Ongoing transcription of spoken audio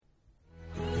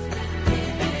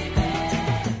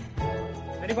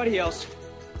anybody else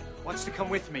wants to come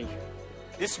with me,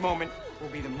 this moment will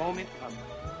be the moment of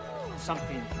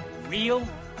something real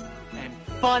and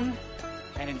fun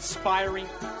and inspiring.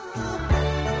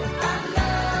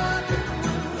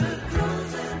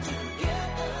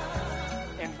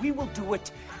 And we will do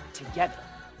it together.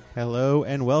 Hello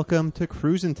and welcome to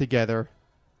Cruising Together,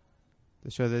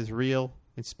 the show that is real,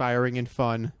 inspiring, and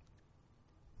fun,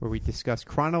 where we discuss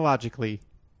chronologically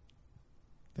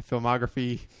the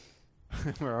filmography,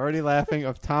 we're already laughing,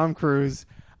 of Tom Cruise.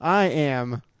 I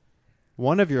am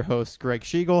one of your hosts, Greg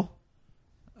Schiegel.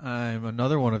 I'm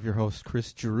another one of your hosts,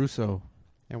 Chris Geruso.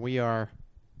 And we are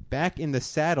back in the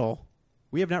saddle.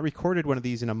 We have not recorded one of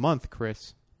these in a month,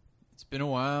 Chris. It's been a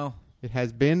while. It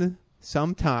has been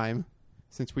some time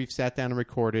since we've sat down and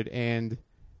recorded, and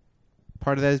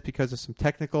part of that is because of some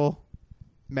technical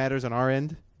matters on our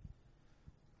end,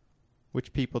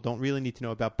 which people don't really need to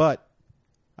know about. But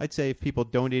I'd say if people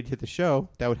donated to the show,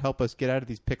 that would help us get out of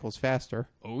these pickles faster.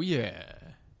 Oh, yeah.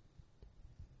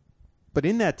 But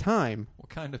in that time, What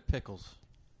kind of pickles?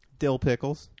 dill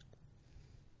pickles,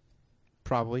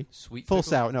 probably. Sweet Full pickles?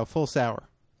 sour. No, full sour.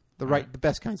 All right. The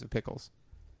best kinds of pickles.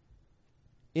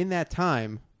 In that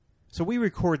time, so we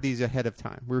record these ahead of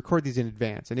time. We record these in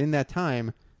advance. And in that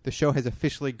time, the show has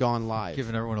officially gone live.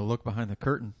 Giving everyone a look behind the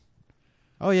curtain.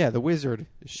 Oh, yeah, the wizard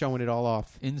is showing it all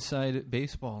off. Inside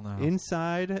baseball now.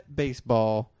 Inside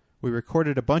baseball. We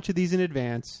recorded a bunch of these in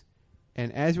advance.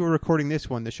 And as we're recording this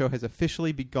one, the show has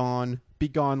officially begun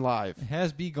live. It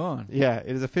has begun. Yeah, it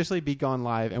has officially begun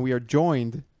live. And we are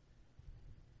joined.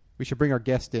 We should bring our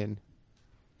guest in,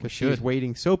 because she is should.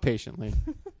 waiting so patiently.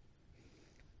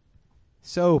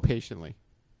 So patiently.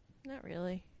 Not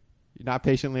really. Not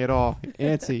patiently at all.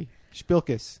 Nancy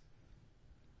Spilkis.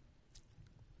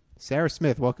 Sarah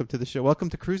Smith, welcome to the show.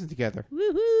 Welcome to Cruising Together.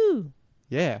 Woohoo!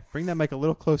 Yeah, bring that mic a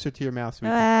little closer to your mouth. So we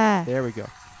can, there we go.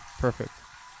 Perfect.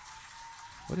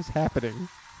 What is happening?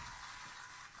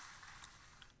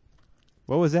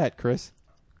 What was that, Chris?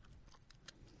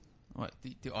 What,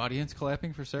 the audience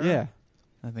clapping for Sarah? Yeah.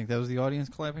 I think that was the audience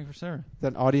clapping for Sarah. Is that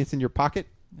an audience in your pocket?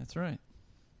 That's right.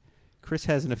 Chris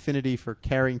has an affinity for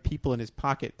carrying people in his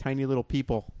pocket, tiny little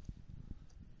people.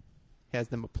 He has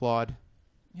them applaud.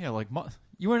 Yeah, like,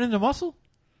 you weren't into muscle?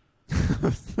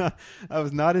 I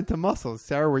was not into muscles.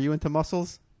 Sarah, were you into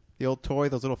muscles? The old toy,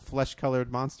 those little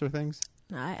flesh-colored monster things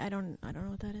I don't know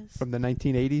what that is. from the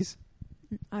 1980s?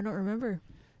 I don't remember.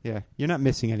 Yeah, you're not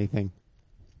missing anything.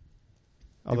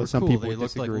 They Although were some cool. people They would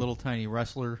looked disagree. like little tiny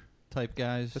wrestler type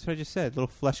guys. That's what I just said. Little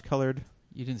flesh-colored.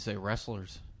 You didn't say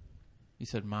wrestlers. You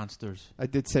said monsters. I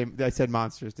said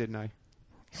monsters, didn't I?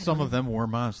 Some of them were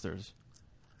monsters.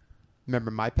 Remember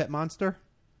My Pet Monster?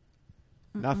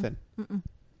 Mm-mm. Nothing. Mm-mm.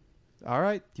 All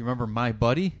right, Do you remember My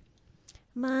Buddy?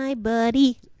 My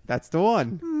buddy. that's the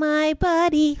one. My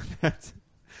buddy. That's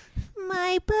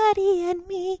My buddy and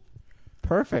me.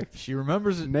 perfect. She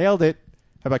remembers it. Nailed it.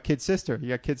 How about Kid Sister? You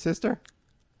got Kid Sister?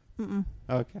 Mm-mm.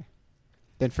 Okay.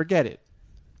 Then forget it.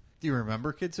 Do you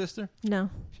remember Kid Sister? No.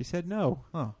 She said no.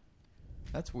 Huh.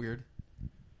 That's weird.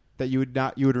 That you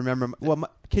would remember. Well,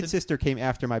 Kid Sister came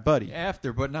after My Buddy.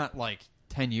 After, but not like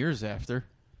 10 years after.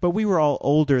 But we were all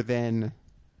older than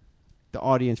the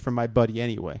audience from My Buddy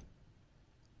anyway.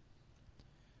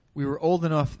 We were old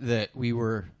enough that we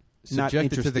were Not subjected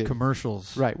to the interested.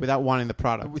 commercials Right, without wanting the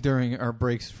product. during our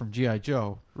breaks from G.I.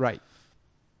 Joe. Right.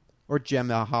 Or Gem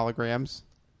the Holograms,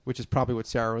 which is probably what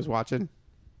Sarah was watching.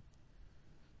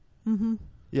 Mm-hmm.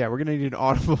 Yeah, we're going to need an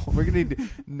audible. We're going to need...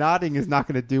 Nodding is not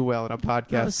going to do well in a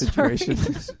podcast Oh, sorry.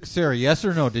 situation. Sarah, yes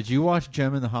or no? Did you watch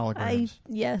Gem and the Holograms?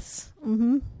 Yes.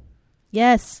 Mm-hmm.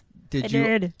 Yes. I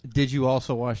did. Did you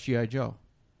also watch G.I. Joe?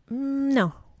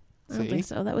 No. I don't See? think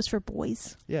so. That was for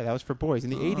boys. Yeah, that was for boys. In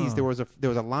the 80s, there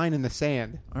was a line in the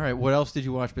sand. All right. What else did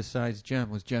you watch besides Gem?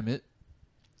 Was Gem it?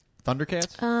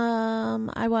 Thundercats?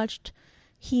 I watched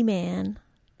He-Man.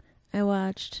 I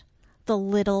watched The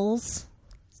Littles.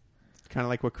 Kind of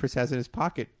like what Chris has in his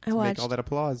pocket to make all that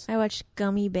applause. I watched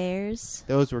Gummy Bears.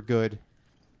 Those were good.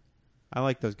 I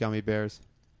like those gummy bears.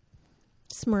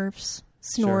 Smurfs.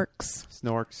 Sure. Snorks.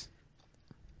 Snorks.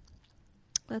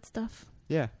 That stuff.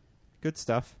 Yeah, good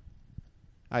stuff,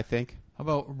 I think. How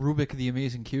about Rubik the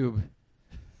Amazing Cube?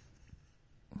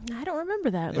 I don't remember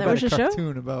that. That About was a a show?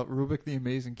 cartoon about Rubik the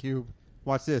Amazing Cube.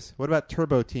 Watch this. What about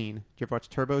Turbo Teen? Did you ever watch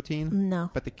Turbo Teen? No.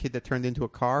 About the kid that turned into a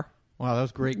car? Wow, that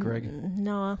was great, Greg.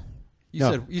 No.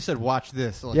 You said watch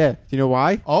this. Like, Yeah. Do you know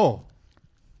why? Oh.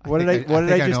 What did I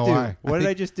just do? Why. What did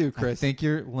I just do, I Chris? think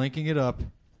you're linking it up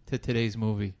to today's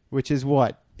movie, Which is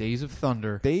what? Days of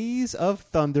Thunder, Days of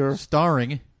Thunder.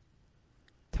 starring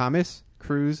Thomas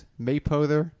Cruise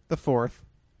Maypother IV.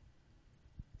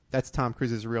 That's Tom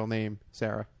Cruise's real name,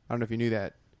 Sarah. I don't know if you knew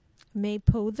that.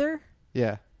 Maypother?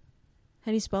 Yeah.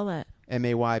 How do you spell that?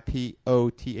 Maypother.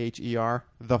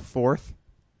 The Fourth.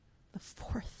 The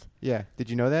fourth. Yeah. Did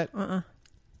you know that? Uh-uh.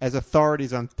 As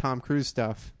authorities on Tom Cruise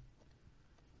stuff,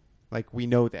 like, we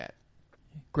know that.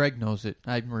 Greg knows it.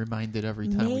 I'm reminded every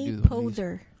time we do the movies.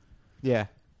 Maypother. Yeah.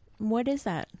 What is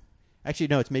that? Actually,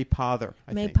 no, it's Maypother,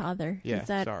 I think. Maypother. Yeah, Is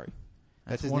that sorry.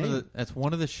 That's his one name. of the. That's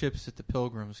one of the ships that the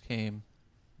Pilgrims came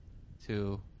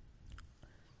to.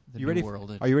 The You New ready?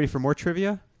 World. Are you ready for more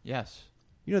trivia? Yes.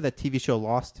 You know that TV show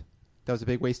Lost? That was a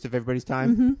big waste of everybody's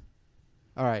time? Mm-hmm.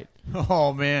 All right.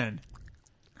 Oh man.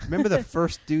 Remember the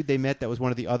first dude they met that was one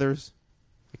of the others?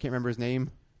 I can't remember his name.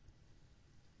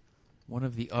 One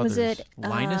of the others. Was it,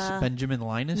 Linus? Benjamin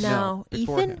Linus? No.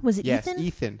 before Ethan? him. Was it yes, Ethan?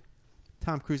 Ethan.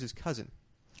 Tom Cruise's cousin.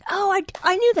 Oh,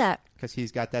 I knew that. Because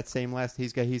he's got that same last.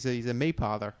 He's a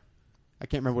Maypother. I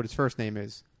can't remember what his first name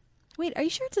is. Wait, are you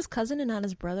sure it's his cousin and not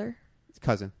his brother? His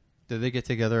cousin. Do they get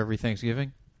together every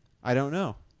Thanksgiving? I don't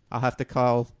know. I'll have to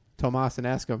call Tomas and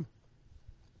ask him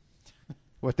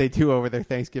what they do over their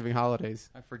Thanksgiving holidays.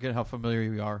 I forget how familiar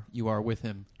you are with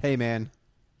him. Hey, man.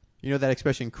 You know that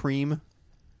expression, cream?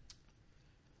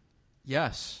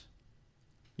 Yes.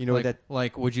 You know like, that?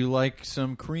 Like, would you like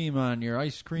some cream on your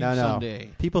ice cream No. sundae?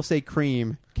 People say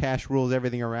cream. Cash rules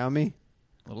everything around me.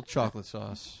 Little chocolate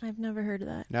sauce. I've never heard of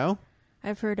that. No?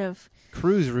 I've heard of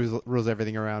Cruise rules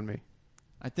everything around me.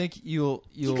 I think you'll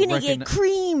you're gonna get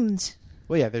creamed.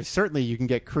 Well, yeah, there's certainly you can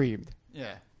get creamed.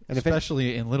 Yeah. And if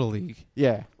especially in Little League.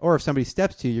 Yeah. Or if somebody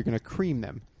steps to you, you're going to cream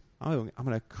them. Oh, I'm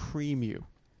going to cream you.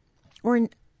 Or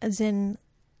as in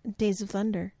Days of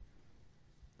Thunder.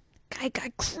 Guy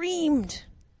got creamed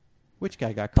Which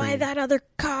guy got creamed? by that other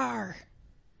car.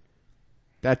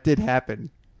 That did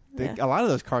happen. Yeah. A lot of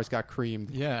those cars got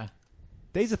creamed. Yeah.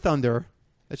 Days of Thunder,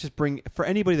 let's just bring, for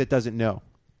anybody that doesn't know,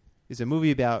 is a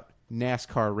movie about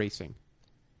NASCAR racing.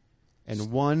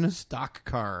 And one, Stock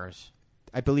cars.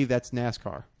 I believe that's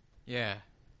NASCAR. Yeah.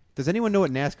 Does anyone know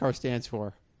what NASCAR stands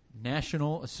for?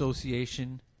 National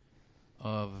Association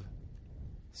of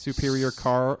Superior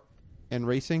Car and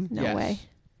Racing? No Yes. way.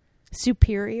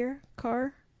 Superior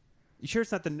car? You sure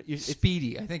it's not the...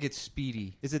 Speedy. I think it's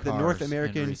Speedy. Is it the Cars North and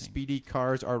American Racing. Speedy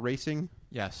Cars Are Racing?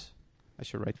 Yes. I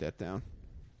should write that down.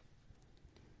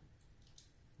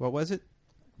 What was it?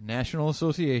 National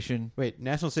Association. Wait,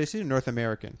 National Association or North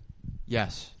American?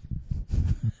 Yes.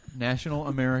 National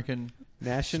American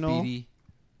National Speedy.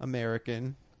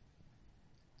 American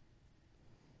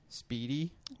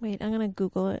Speedy Wait, I'm going to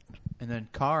Google it. And then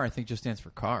car, I think, just stands for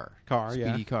car. Car,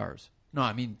 Speedy yeah. cars. No,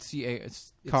 I mean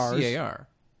it's Cars. CAR.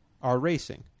 Are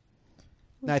Racing.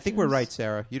 Now, I think we're right,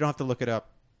 Sarah. You don't have to look it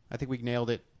up. I think we nailed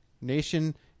it.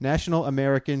 National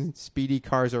American Speedy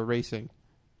Cars Are Racing.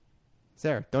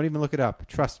 Sarah, don't even look it up.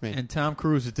 Trust me. And Tom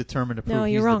Cruise is determined to prove No,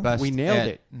 he's you're the wrong. best We nailed at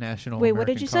it. National Wait,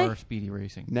 American what did you Car say? Speedy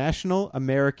Racing. National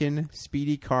American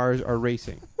Speedy Cars Are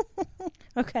Racing.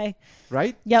 Okay.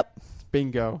 Right? Yep.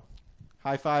 Bingo.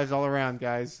 High fives all around,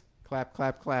 guys. Clap,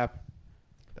 clap, clap.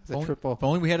 That's a triple. If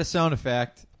only we had a sound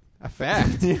effect. A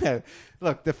fact. Yeah.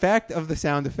 Look, the fact of the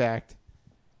sound effect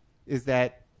is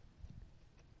that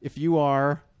if you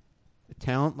are a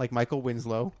talent like Michael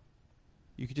Winslow,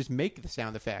 you could just make the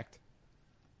sound effect.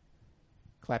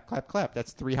 Clap, clap, clap.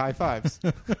 That's 3 high fives.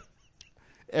 When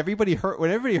everybody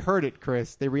heard it,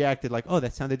 Chris, they reacted like, "Oh,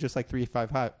 that sounded just like 3 5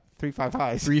 highs."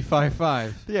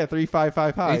 355. Yeah, 3 5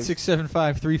 5 highs.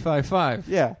 8675355.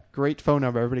 Yeah, great phone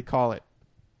number. Everybody call it.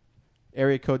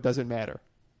 Area code doesn't matter.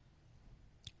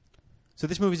 So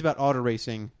this movie's about auto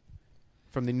racing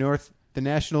from the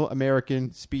National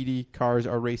American Speedy Cars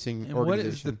Are Racing And what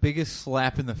is the organization. biggest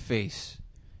slap in the face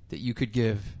that you could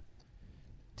give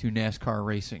to NASCAR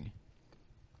racing?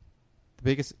 The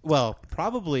biggest, well,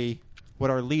 probably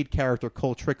what our lead character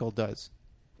Cole Trickle does,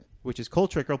 which is Cole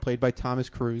Trickle, played by Thomas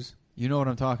Cruise. You know what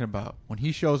I'm talking about. When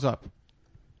he shows up.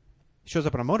 He shows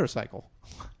up on a motorcycle.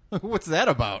 What's that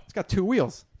about? It's got 2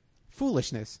 wheels.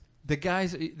 Foolishness. The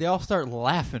guys, they all start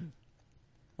laughing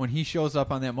when he shows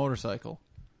up on that motorcycle.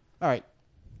 All right,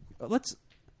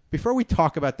 before we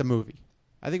talk about the movie,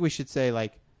 I think we should say,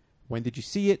 like, when did you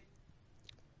see it?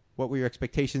 What were your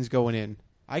expectations going in?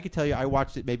 I could tell you I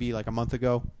watched it maybe like a month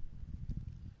ago,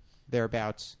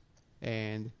 thereabouts,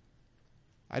 and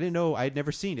I didn't know, I had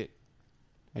never seen it.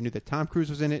 I knew that Tom Cruise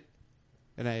was in it,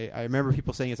 and I remember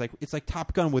people saying it's like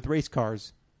Top Gun with race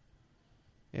cars.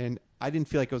 And I didn't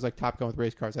feel like it was like Top Gun with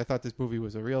race cars. I thought this movie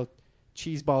was a real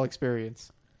cheeseball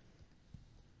experience.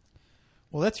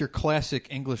 Well, that's your classic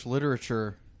English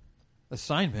literature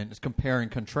assignment, is compare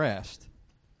and contrast.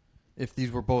 If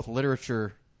these were both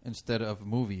literature instead of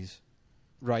movies.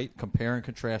 Right. Compare and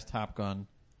contrast Top Gun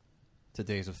to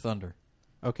Days of Thunder.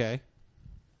 Okay.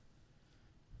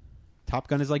 Top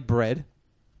Gun is like bread,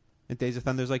 and Days of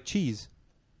Thunder is like cheese.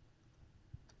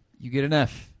 You get an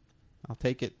F. I'll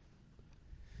take it.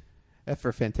 F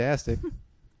for fantastic.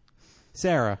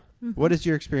 Sarah, what is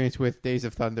your experience with Days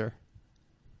of Thunder?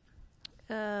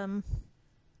 I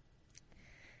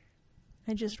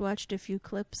just watched a few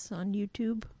clips on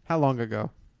YouTube How long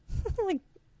ago? like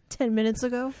 10 minutes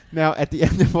ago. Now, at the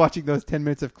end of watching those 10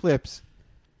 minutes of clips,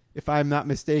 if I'm not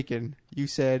mistaken, you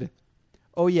said,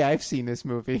 "Oh yeah, I've seen this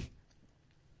movie."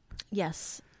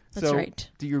 Yes, that's So, right.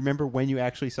 do you remember when you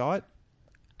actually saw it?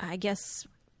 I guess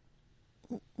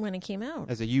when it came out.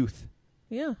 As a youth,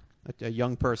 Yeah, a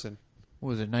young person. What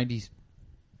was it, 90s?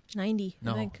 90,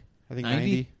 No. I think. I think 90?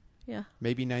 90, Yeah,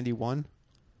 maybe 91,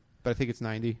 but I think it's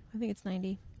 90. I think it's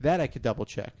 90. That I could double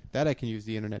check. That I can use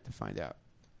the internet to find out.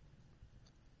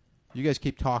 You guys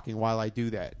keep talking while I do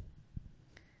that.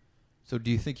 So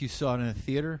do you think you saw it in a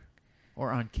theater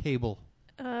or on cable?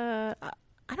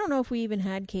 I don't know if we even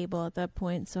had cable at that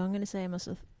point, so I'm going to say I must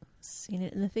have seen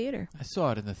it in the theater. I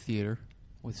saw it in the theater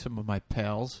with some of my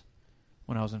pals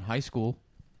when I was in high school.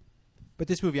 But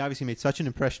this movie obviously made such an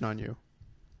impression on you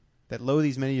that lo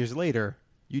these many years later,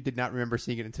 you did not remember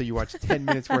seeing it until you watched 10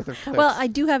 minutes worth of clips. Well, I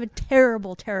do have a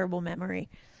terrible, terrible memory.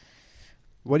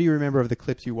 What do you remember of the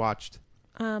clips you watched?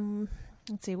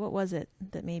 Let's see, what was it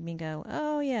that made me go,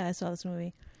 "Oh yeah, I saw this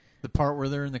movie"? The part where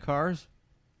they're in the cars?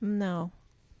 No.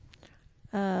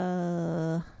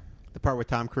 The part with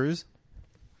Tom Cruise?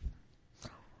 The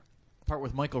part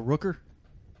with Michael Rooker?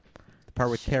 The part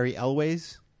with Carrie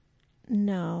Elways?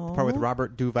 No. The part with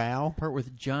Robert Duvall? The part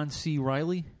with John C.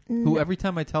 Reilly? No. Who every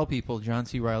time I tell people John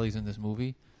C. Reilly's in this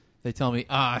movie, they tell me,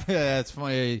 that's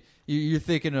funny. You're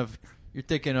thinking of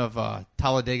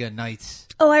Talladega Nights.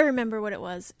 Oh, I remember what it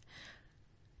was.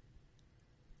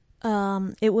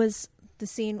 It was the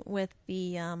scene with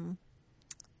the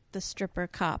stripper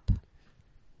cop.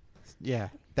 Yeah.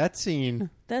 That scene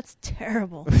That's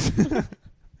terrible.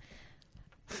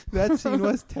 that scene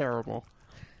was terrible.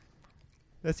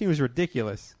 That scene was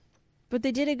ridiculous. But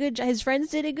they did a good. His friends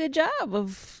did a good job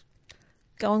of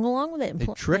going along with it. They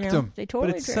tricked him. They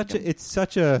totally But it's tricked him. it's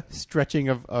such a stretching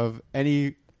of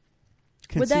any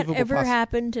Would that conceivable ever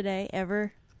happen today?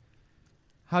 Ever?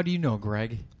 How do you know,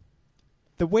 Greg?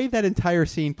 The way that entire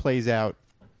scene plays out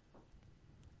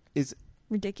is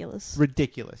Ridiculous.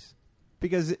 ridiculous.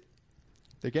 Because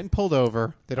they're getting pulled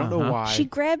over. They don't know Uh-huh. why. She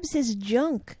grabs his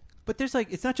junk. But there's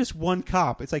it's not just one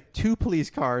cop. It's like two police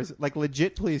cars, like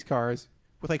legit police cars,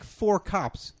 with like four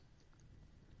cops.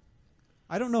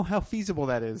 I don't know how feasible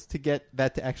that is to get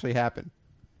that to actually happen.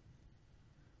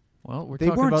 Well, we're They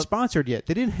talking weren't about... sponsored yet.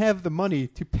 They didn't have the money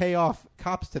to pay off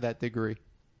cops to that degree.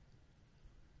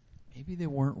 Maybe they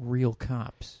weren't real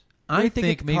cops. Where'd I they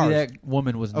think get maybe cars? that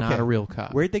woman was not Okay. a real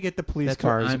cop. Where'd they get the police That's what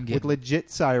cars I'm with getting.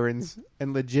 legit sirens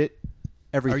and legit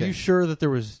everything? Are you sure that there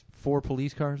was 4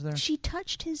 police cars there? She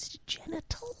touched his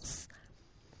genitals,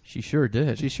 She sure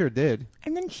did. She sure did.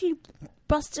 and then she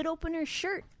busted open her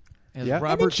shirt. As Yeah. And then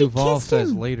Robert she Duvall kissed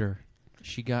says him. later,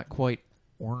 she got quite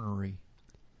ornery.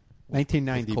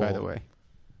 1990, by the Cole. way.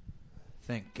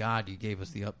 Thank God you gave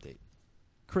us the update.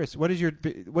 Chris, what's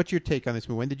your take on this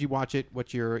movie? When did you watch it?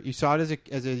 You saw it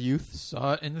as a youth?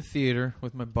 Saw it in the theater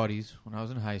with my buddies when I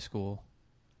was in high school.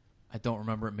 I don't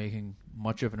remember it making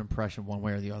much of an impression one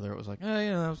way or the other. It was like,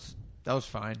 that was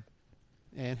fine.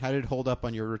 And how did it hold up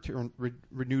on your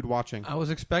renewed watching? I was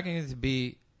expecting it to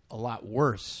be a lot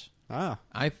worse. Ah,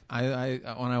 I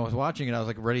when I was watching it, I was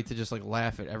like ready to just like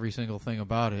laugh at every single thing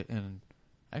about it, and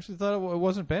I actually thought it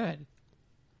wasn't bad.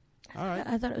 all right.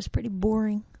 I thought it was pretty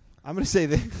boring. I'm going to say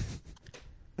this.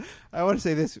 I want to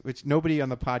say this, which nobody on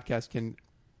the podcast can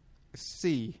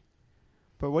see.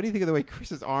 But what do you think of the way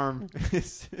Chris's arm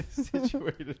is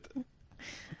situated?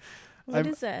 What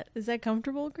is that? Is that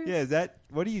comfortable, Chris? Yeah,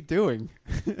 what are you doing?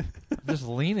 I'm just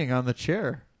leaning on the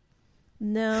chair.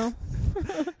 No.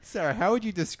 Sarah, how would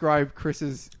you describe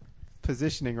Chris's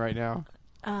positioning right now?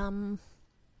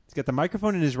 He's got the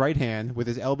microphone in his right hand with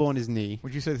his elbow on his knee.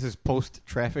 Would you say this is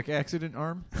post-traffic accident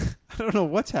arm? I don't know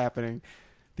what's happening.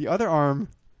 The other arm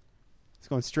is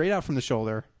going straight out from the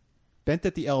shoulder, bent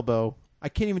at the elbow. I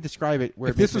can't even describe it.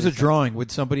 If this was a drawing, would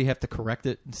somebody have to correct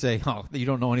it and say, "Oh, you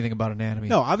don't know anything about anatomy"?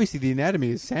 No, obviously the anatomy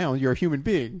is sound. You're a human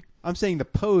being. I'm saying the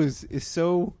pose is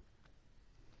so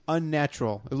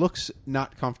unnatural. It looks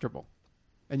not comfortable.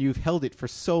 And you've held it for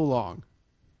so long.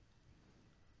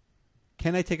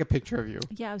 Can I take a picture of you?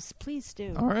 Yes, please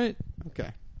do. All right.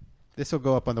 Okay. This will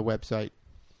go up on the website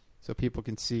so people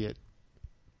can see it.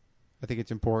 I think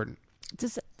it's important.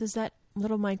 Does that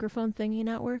little microphone thingy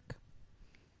not work?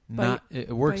 Not it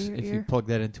works your if you ear? plug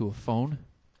that into a phone.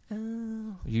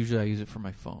 Oh. Usually I use it for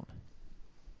my phone.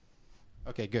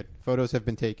 Okay, good. Photos have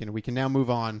been taken. We can now move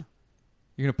on.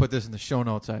 You're gonna put this in the show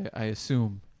notes, I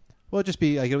assume. Well, it'll just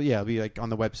be like it'll be like on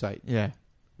the website, Yeah.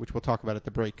 which we'll talk about at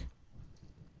the break.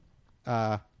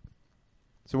 So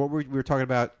what we were talking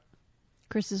about,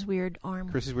 Chris's weird arm.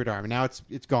 Chris's weird arm, and now it's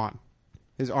gone.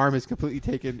 His arm is completely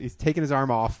taken. He's taken his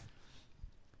arm off.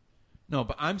 No,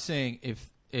 but I'm saying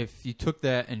if you took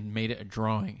that and made it a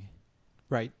drawing,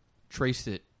 Right. traced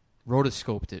it,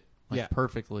 rotoscoped it Yeah.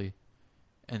 perfectly,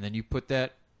 and then you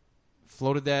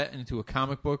floated that into a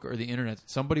comic book or the internet,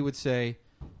 somebody would say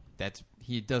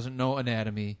he doesn't know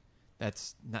anatomy.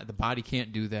 That's not, the body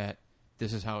can't do that.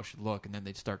 This is how it should look, and then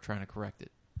they'd start trying to correct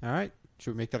it. All right.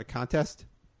 Should we make that a contest?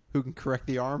 Who can correct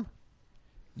the arm?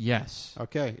 Yes.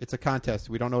 Okay, it's a contest.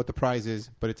 We don't know what the prize is,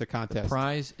 but it's a The contest.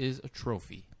 prize is a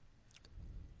trophy.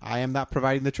 I am not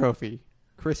providing the trophy.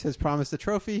 Chris has promised a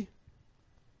trophy.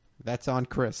 That's on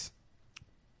Chris.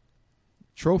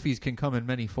 Trophies can come in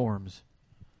many forms.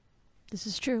 This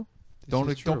is true. This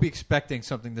is true. Don't be expecting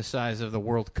something the size of the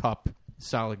World Cup,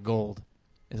 solid gold.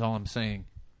 Is all I'm saying.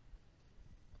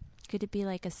 Could it be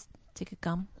like a stick of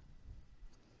gum?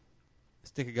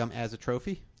 Stick of gum as a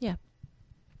trophy. Yeah.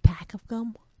 Pack of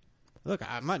gum? Look,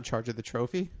 I'm not in charge of the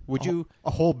trophy. Would you?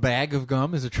 A whole bag of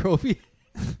gum is a trophy?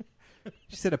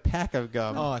 She said a pack of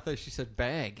gum. Oh, I thought she said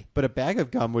bag. But a bag of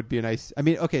gum would be a nice. I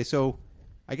mean, okay, so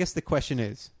I guess the question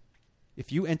is,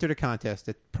 if you entered a contest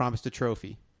that promised a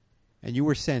trophy, and you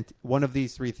were sent one of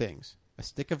these three things: a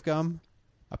stick of gum,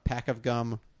 a pack of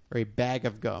gum, or a bag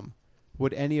of gum,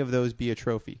 would any of those be a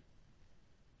trophy?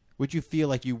 Would you feel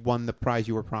like you won the prize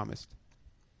you were promised?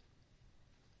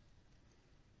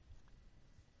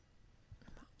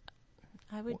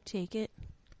 I would take it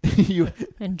you.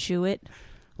 and chew it.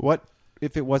 What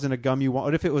if it wasn't a gum you want?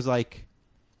 What if it was like?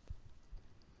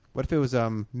 What if it was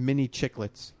mini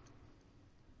chiclets?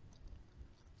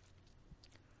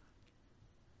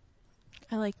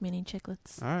 I like mini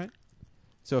chiclets. All right.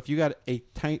 So if you got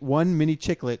one mini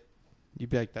chiclet, you'd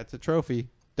be like, "That's a trophy.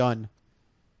 Done."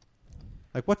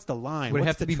 Like, what's the line? Would it What's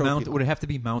have to the be trophy mounted? line? Would it have to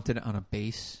be mounted on a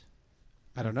base?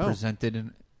 I don't know. Presented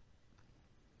in,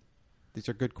 These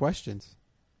are good questions.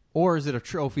 or is it a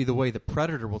trophy the way the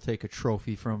predator will take a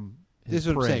trophy from his This is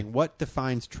what prey? I'm saying. What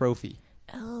defines trophy?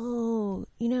 Oh,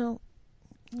 you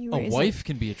A raise wife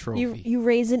can be a trophy, You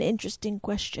raise an interesting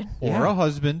question. or Yeah. a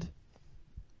husband.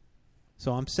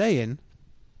 So I'm saying,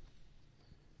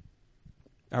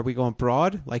 are we going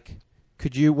broad? Like,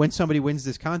 could you, when somebody wins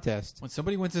this contest, When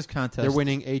somebody wins this contest, they're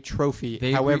winning a trophy,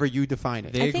 They however agree- you define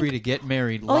it. they I agree think to get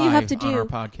married all live you have to on our do-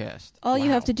 podcast. All you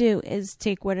Wow. have to do is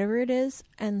take whatever it is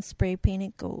and spray paint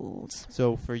it gold.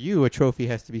 So for you, a trophy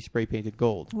has to be spray painted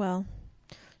gold. Well,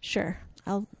 sure.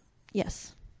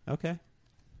 Yes. Okay.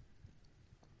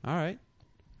 All right.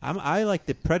 I like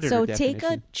the predator So definition.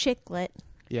 take a chiclet,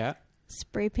 Yeah.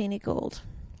 spray paint it gold.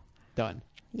 Done.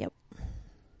 Yep.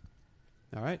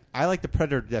 All right. I like the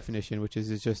predator definition, which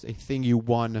is just a thing you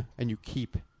won and you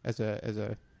keep as a As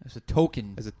a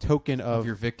token token of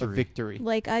your victory. victory.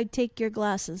 Like I'd take your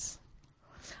glasses.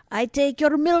 I'd take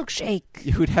your milkshake.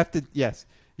 You would have to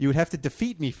you would have to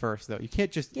defeat me first, though. You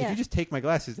can't just if Yeah. you just take my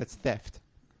glasses, that's theft.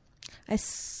 I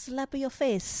slap your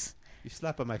face. You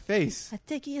slap on my face. I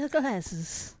take your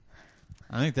glasses.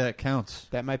 I think that counts.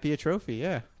 That might be a trophy.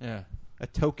 Yeah, Yeah, a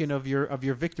token of your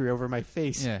victory over my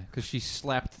face. yeah, because she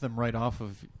slapped them right off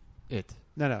of it.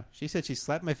 No. She said she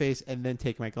slapped my face and then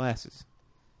take my glasses.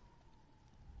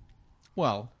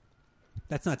 Well,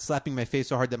 That's not slapping my face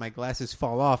so hard that my glasses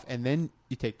fall off and then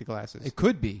you take the glasses. it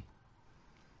could be.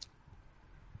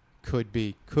 Could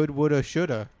be. Could, woulda,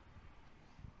 shoulda.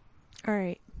 All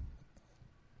right.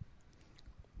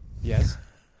 Yes.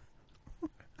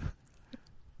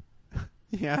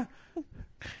 Yeah.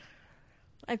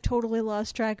 I've totally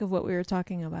lost track of what we were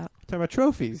talking about. Talking about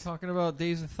trophies Talking about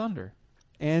Days of Thunder.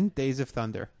 and Days of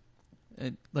Thunder.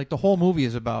 Like the whole movie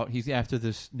is about he's after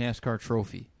this NASCAR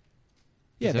trophy.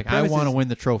 Yeah, He's the like, I premise want to is win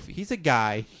the trophy. He's a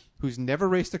guy who's never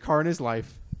raced a car in his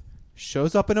life,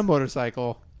 shows up in a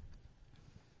motorcycle.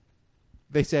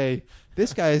 They say,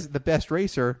 this guy is the best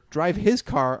racer. Drive his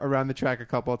car around the track a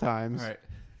couple of times. All right,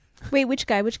 Wait, which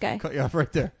guy? Which guy? cut you off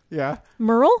right there. Yeah,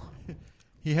 Merle?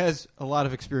 He has a lot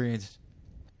of experience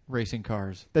racing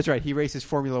cars. that's right. He races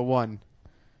Formula One,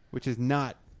 which is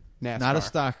not NASCAR. Not a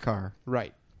stock car,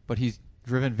 Right. but he's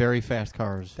driven very fast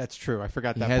cars. That's true. I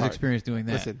forgot He that has part. experience doing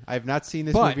that. Listen, I have not seen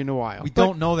this But movie in a while. We But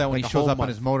don't know that when like he a shows whole up on month.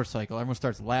 his motorcycle. Everyone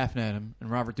starts laughing at him, and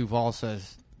Robert Duvall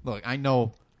says, "Look, I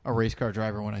know a race car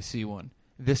driver when I see one.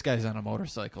 This guy's on a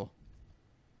motorcycle,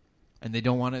 and they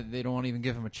don't want to. They don't want to even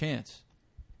give him a chance."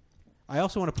 I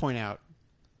also want to point out,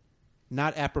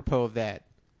 not apropos of that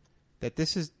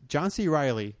this is John C.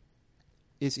 Reilly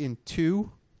is in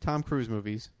 2 Tom Cruise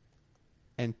movies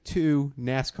and 2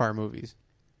 NASCAR movies.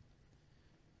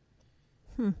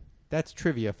 That's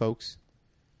trivia, folks.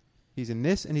 He's in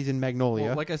this and he's in Magnolia.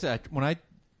 Well, like I said, when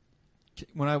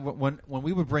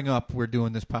we would bring up we're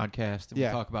doing this podcast and we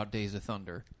talk about Days of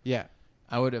Thunder, yeah.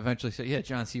 I would eventually say, yeah,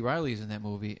 John C. Reilly's in that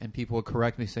movie, and people would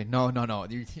correct me, say, no,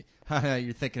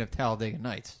 you're thinking of Talladega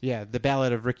Nights. Yeah, the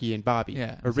Ballad of Ricky and Bobby.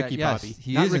 Yeah. Or Ricky Yes, Bobby.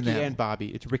 he Not is in Ricky that and Bobby.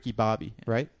 It's Ricky Bobby,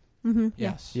 right? Mm-hmm.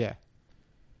 Yes. Yeah.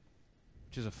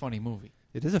 Which is a funny movie.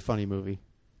 It is a funny movie.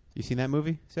 You seen that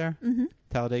movie, Sarah? Mm-hmm.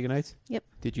 Talladega Nights? Yep.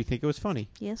 Did you think it was funny?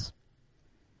 Yes.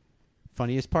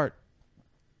 Funniest part?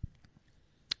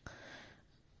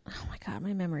 Oh my God,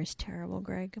 my memory's terrible,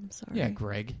 Greg. I'm sorry. Yeah,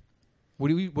 Greg. What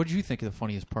did you think the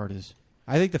funniest part is?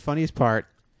 I think the funniest part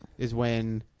is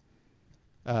when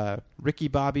Ricky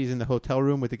Bobby's in the hotel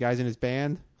room with the guys in his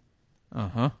band,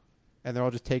 Uh-huh. and they're all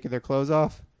just taking their clothes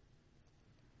off.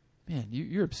 Man,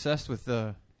 you're obsessed with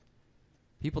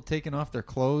people taking off their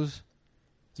clothes.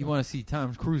 You want to see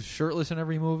Tom Cruise shirtless in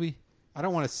every movie? I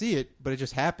don't want to see it, but it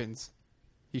just happens.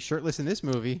 He's shirtless in this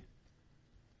movie.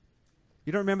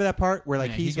 You don't remember that part where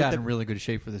like Man, he's he got with in the, really good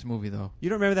shape for this movie, though. You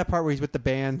don't remember that part where he's with the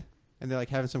band and they're like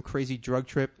having some crazy drug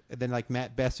trip, and then like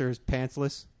Matt Besser's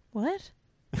pantsless. What?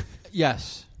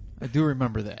 Yes, I do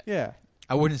remember that. Yeah,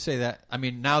 I wouldn't say that. I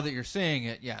mean, now that you're saying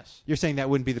it, yes. you're saying that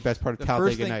wouldn't be the best part of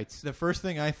Talladega Nights. The first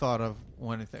thing I thought of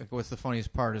when what's the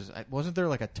funniest part is, wasn't there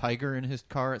like a tiger in his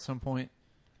car at some point?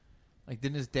 Like,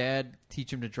 didn't his dad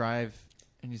teach him to drive?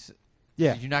 And he's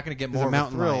Yeah, you're not going to get There's more a of a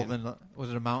mountain thrill lion. than was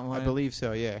it a mountain lion? I believe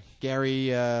so. Yeah,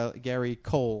 Gary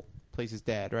Cole plays his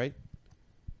dad, right?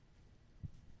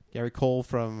 Gary Cole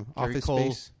from Office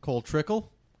Space. Cole Trickle.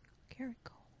 Gary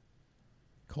Cole.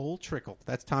 Cole Trickle.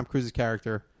 That's Tom Cruise's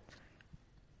character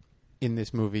in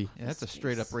this movie. Yeah, that's a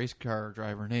straight up race car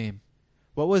driver name.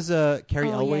 What was Carrie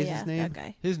Elway's yeah, name? that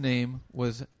guy. His name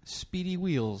was Speedy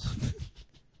Wheels.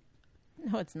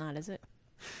 No, it's not, is it?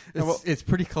 It's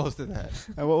pretty close to that.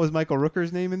 And what was Michael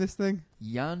Rooker's name in this thing?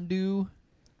 Yondu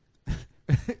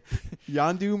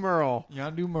Merle.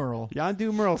 Merle.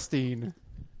 Yondu Merlstein.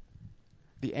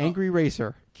 The Angry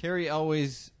Racer. Carrie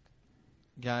Elway's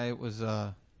guy was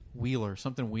Wheeler,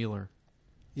 something Wheeler.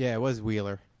 Yeah, it was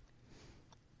Wheeler.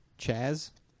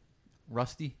 Chaz?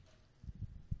 Rusty?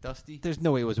 Dusty? There's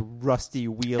no way it was Rusty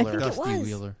Wheeler. I think it Dusty was.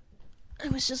 Wheeler. I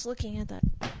was just looking at that.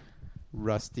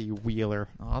 Rusty Wheeler.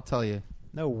 Oh, I'll tell you.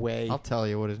 No way. I'll tell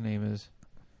you what his name is.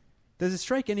 Does it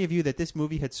strike any of you that this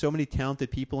movie had so many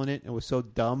talented people in it and was so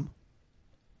dumb?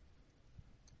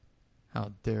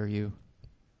 How dare you?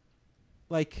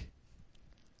 Like,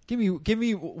 Give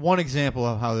me one example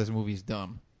of how this movie's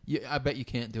dumb. I bet you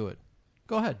can't do it.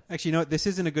 Go ahead. actually, you know what? This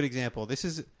isn't a good example. This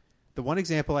is the one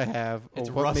example I have. It's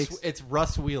of what Russ. makes, It's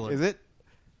Russ Wheeler, is it?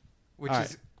 which All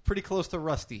is pretty close to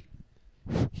Rusty.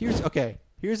 Here's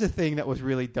a thing that was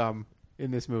really dumb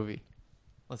in this movie.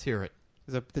 Let's hear it.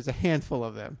 There's a handful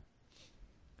of them.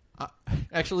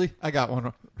 Actually, I got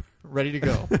one ready to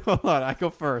go. Hold on, I go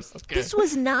first. This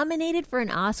was nominated for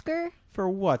an Oscar? For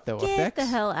what though? Get Effects? the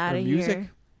hell out Or of music?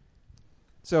 here.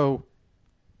 So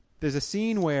there's a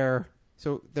scene where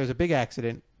there's a big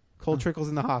accident. Cole Trickle's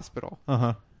in the hospital.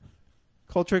 Uh-huh.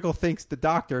 Cole Trickle thinks the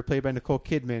doctor, played by Nicole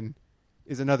Kidman,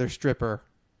 is another stripper.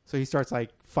 So he starts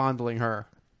like fondling her.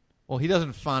 Well, he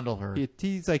doesn't fondle her.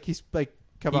 He's like,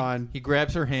 come on. He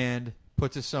grabs her hand,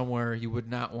 puts it somewhere you would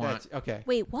not want. That's, okay.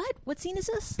 Wait, what? What scene is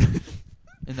this?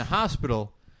 In the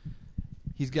hospital,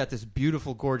 he's got this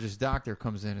beautiful, gorgeous doctor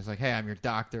comes in. He's like, hey, I'm your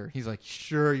doctor. He's like,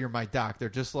 sure, you're my doctor.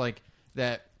 Just like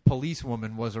that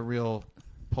policewoman was a real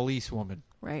policewoman.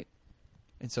 Right.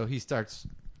 And so he starts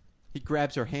He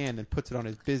grabs her hand and puts it on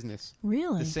his business,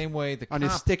 Really? the same way the On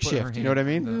cop his stick put her shift, you hand know what I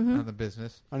mean? on the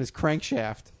business. on his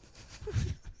crankshaft,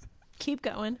 Keep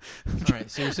going. All right,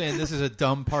 so you're saying this is a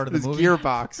dumb part of the his movie?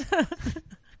 gearbox,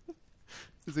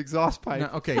 his exhaust pipe. No,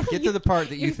 okay, get to the part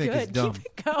that you You're think good. is dumb. Keep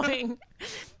it going.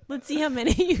 Let's see how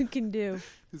many you can do.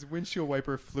 His windshield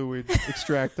wiper fluid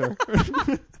extractor,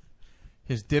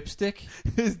 His dipstick,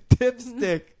 his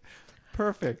dipstick,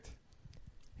 perfect.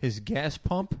 his gas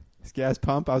pump, His gas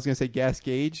pump. I was going to say gas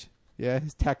gauge. Yeah,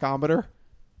 his tachometer.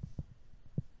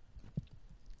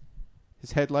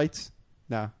 His headlights.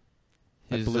 No.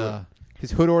 I his blew it.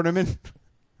 His hood ornament.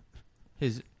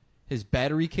 his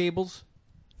battery cables.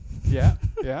 Yeah,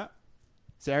 yeah.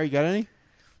 Sarah, you got any?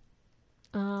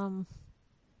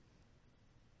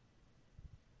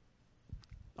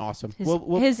 Awesome.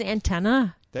 His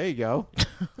antenna. There you go.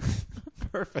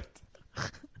 Perfect.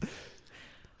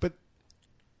 But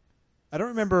I don't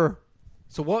remember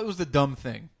So what was the dumb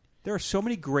thing? There are so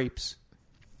many grapes.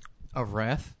 Of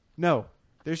wrath? No,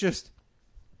 there's just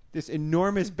this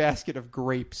enormous basket of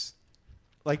grapes.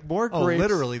 Like more grapes. Oh,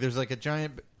 literally. There's like a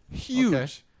giant... Huge.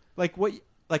 Okay. Like what?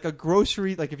 Like a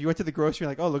grocery. Like if you went to the grocery,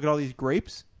 like, oh, look at all these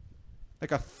grapes.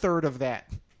 Like a third of that.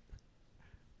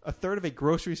 A third of a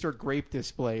grocery store grape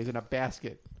display is in a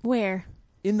basket Where?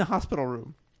 in the hospital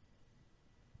room.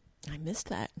 I missed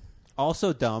that.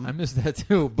 Also dumb. I missed that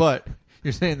too, but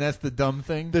you're saying that's the dumb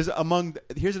thing?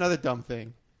 Here's another dumb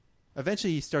thing.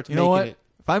 Eventually, he starts You making know what? it.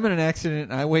 If I'm in an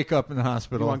accident and I wake up in the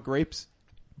hospital... You want grapes?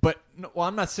 But, well,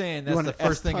 I'm not saying that's want the an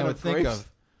first thing I S-ton would of think grapes? of.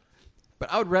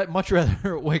 But I would much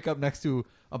rather wake up next to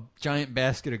a giant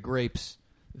basket of grapes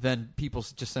than people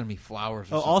just send me flowers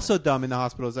or Oh, something. also dumb in the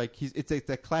hospital is like it's like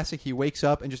that classic. He wakes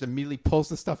up and just immediately pulls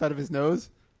the stuff out of his nose.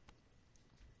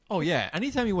 Oh, yeah.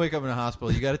 Anytime you wake up in a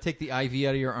hospital, you got to take the IV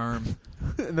out of your arm.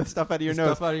 And the stuff out of your the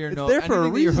nose. Stuff out of your it's nose. there for a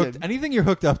Anything that you're reason. hooked- anything you're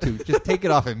hooked up to, just take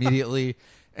it off immediately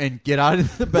and get out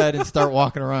of the bed and start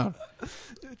walking around.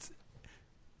 It's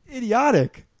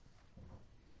idiotic.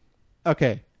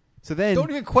 Okay, so then Don't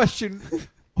even question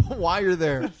why you're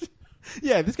there.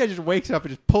 yeah, this guy just wakes up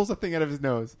and just pulls a thing out of his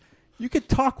nose. You could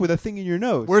talk with a thing in your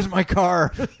nose. Where's my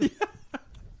car?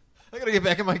 I got to get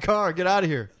back in my car. Get out of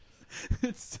here.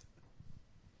 It's,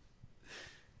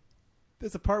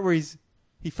 there's a part where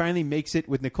he finally makes it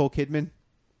with Nicole Kidman,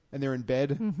 and they're in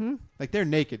bed. Mm-hmm. Like they're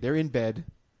naked, they're in bed,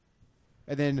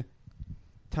 and then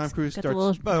Tom Cruise Got the starts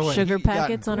little By the way, sugar he got in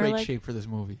packets on her great leg. shape for this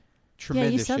movie. Yeah,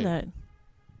 tremendous you said shape. that.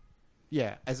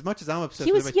 Yeah, as much as I'm obsessed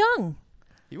He with was him, young.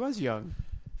 he was young,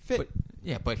 fit.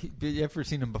 But you ever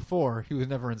seen him before? He was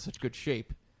never in such good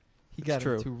shape. He got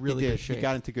True. into really he did. good shape. He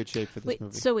got into good shape for this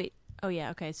movie. Oh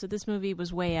yeah, okay. So this movie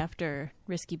was way after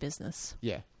Risky Business.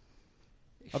 Yeah.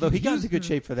 Although he got into good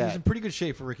shape for He was that. in pretty good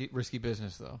shape for Risky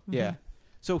Business, though. Yeah.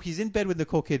 So he's in bed with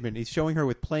Nicole Kidman. He's showing her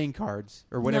with playing cards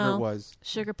or whatever No. it was.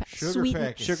 Sugar Sugar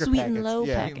packets. Sugar sweet packets, and low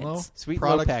yeah. Sweet and low? packets. Sweet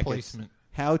Product low packets. placement.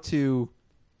 How to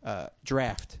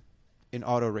draft in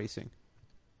auto racing.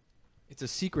 It's a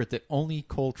secret that only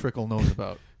Cole Trickle knows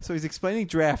about. So he's explaining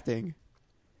drafting,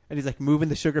 and he's like moving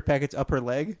the sugar packets up her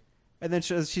leg, and then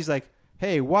she's like,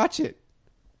 "Hey, watch it!"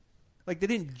 Like they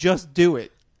didn't just do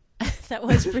it. That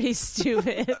was pretty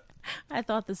stupid. I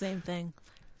thought the same thing.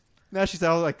 Now she's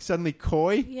all like suddenly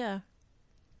coy. Yeah.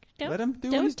 Let him do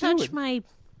what Don't he's touch doing. my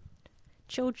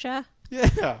chocha.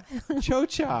 Yeah,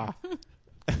 chocha.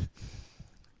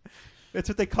 That's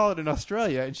what they call it in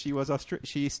Australia, and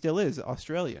she still is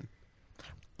Australian.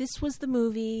 This was the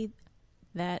movie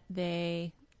that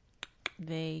they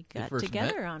got first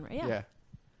together met? on, right? Yeah. Yeah,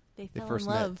 They fell first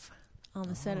in met. love on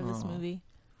the set of this Oh. movie.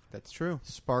 that's true.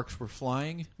 Sparks were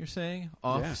flying, you're saying?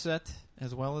 Offset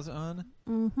as well as on?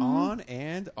 Mm-hmm. On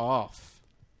and off.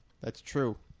 That's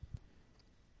true.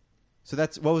 So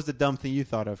what was the dumb thing you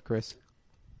thought of, Chris?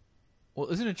 Well,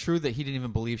 isn't it true that he didn't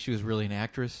even believe she was really an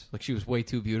actress? Like she was way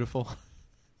too beautiful?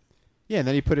 Yeah, and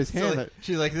then he put his So, hand. like,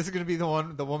 she's like, this is going to be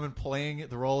the woman playing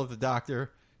the role of the doctor.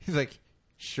 He's like,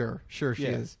 sure she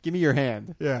is. Give me your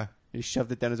hand. Yeah. He shoved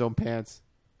it down his own pants.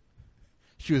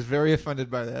 She was very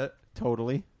offended by that.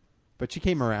 Totally. But she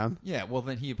came around. Yeah, well,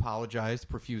 then he apologized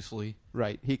profusely.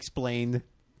 Right. He explained.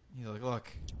 He's like, look,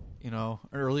 there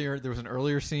was an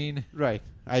earlier scene. Right.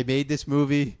 I made this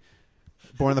movie.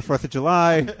 Born on the 4th of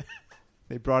July.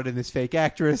 They brought in this fake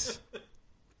actress.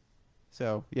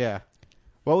 So, yeah.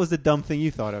 What was the dumb thing you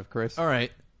thought of, Chris? All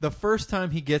right. The first time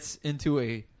he gets into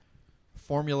a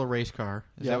Formula race car,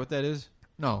 is Yeah. that what that is?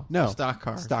 No. No. A stock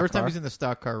car. Stock first car. time he's in the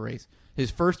stock car race.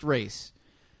 His first race.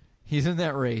 He's in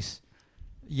that race.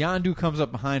 Yondu comes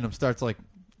up behind him, starts like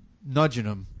nudging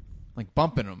him, like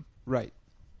bumping him. Right.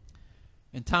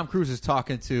 And Tom Cruise is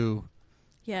talking to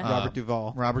Yeah. Robert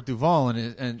Duvall. Robert Duvall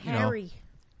and you know, Harry.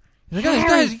 he's like, "Oh, this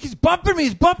guy's- he's bumping me,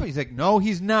 he's bumping. He's like, no,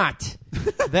 he's not.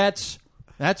 That's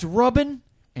rubbing,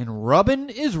 and rubbing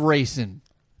is racing.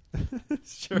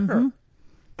 Sure. Mm-hmm.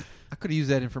 I could have used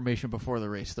that information before the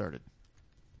race started.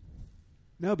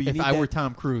 No, but you If need I that- were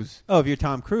Tom Cruise, Oh, if you're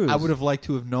Tom Cruise. I would have liked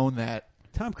to have known that.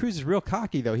 Tom Cruise is real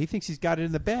cocky, though. He thinks he's got it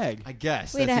in the bag. I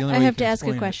guess. Wait, That's the only I way have you to can ask a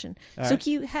explain it. question. All So right.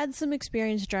 you had some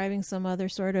experience driving some other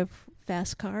sort of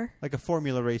fast car? Like a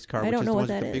Formula race car, I which don't is know the what ones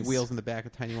with that the big is. wheels in the back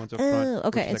and tiny ones up front. Oh, which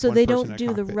okay. is And like so one they person don't in a do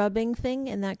the cockpit. rubbing thing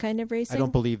and that kind of racing? I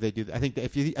don't believe they do that. I think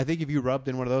if you rubbed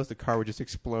in one of those, the car would just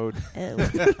explode.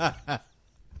 Oh.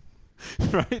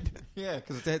 Right? Yeah,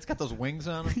 because it's got those wings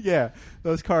on them. Yeah.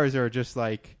 Those cars are just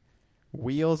like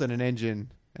wheels and an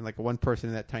engine and like one person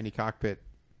in that tiny cockpit.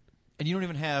 And you don't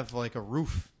even have like a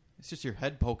roof. It's just your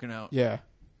head poking out. Yeah.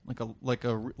 Like a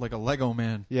Lego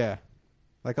man. Yeah.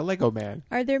 Like a Lego man.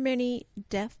 Are there many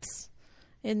deaths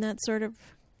in that sort of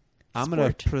I'm going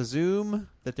sport. to presume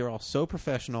that they're all so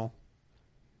professional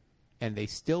and they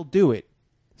still do it.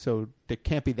 So there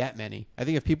can't be that many. I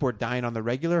think if people were dying on the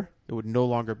regular, it would no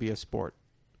longer be a sport.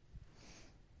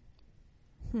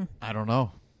 I don't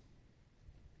know.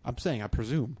 I'm saying I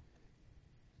presume.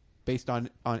 Based on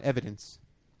evidence.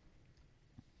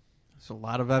 There's a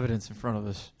lot of evidence in front of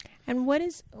us. And what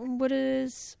is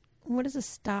a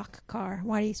stock car?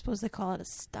 Why do you suppose they call it a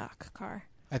stock car?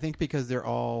 I think because they're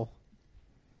all...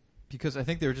 Because I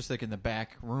think they were just like in the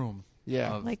back room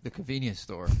Yeah. of Like- the convenience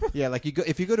store. Yeah, like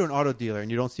if you go to an auto dealer and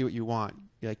you don't see what you want,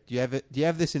 you're like, do you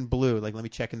have this in blue? Like, let me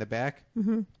check in the back.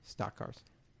 Mm-hmm. Stock cars.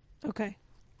 Okay.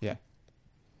 Yeah. I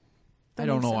That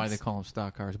don't makes know why they sense. call them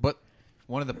stock cars, but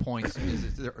one of the points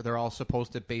is they're all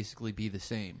supposed to basically be the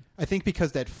same. I think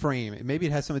because that frame, maybe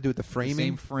it has something to do with the The framing.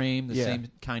 same frame, the Yeah. same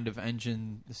kind of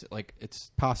engine. Like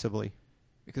it's Possibly.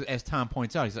 because, as Tom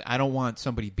points out, he's like, I don't want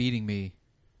somebody beating me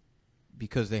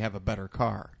because they have a better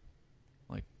car.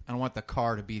 Like I don't want the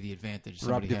car to be the advantage. Rob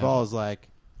Somebody has. Duvall is like,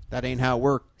 that ain't how it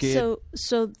works, kid.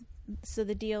 So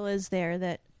the deal is there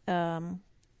that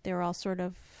they're all sort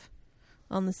of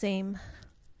on the same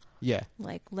Yeah.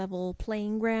 like level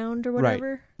playing ground or Right.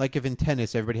 whatever. Like if in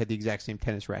tennis, everybody had the exact same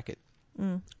tennis racket.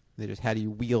 Mm. They just, how do you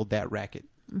wield that racket?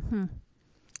 Mm-hmm.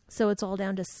 So it's all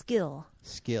down to skill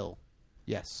Skill.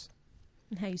 Yes.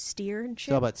 and how you steer and It's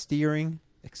shit. all about steering,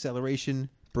 acceleration,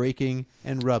 braking,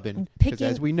 and rubbing. And Because picking-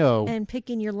 as we know, and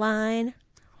picking your line.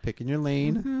 picking your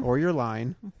lane Mhm. or your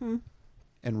line, Mm-hmm.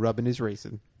 and rubbing is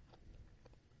racing.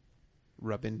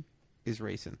 Rubbing is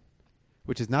racing.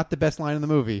 Which is not the best line in the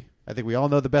movie. I think we all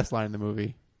know the best line in the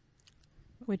movie.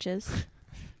 Which is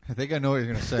I think I know what you're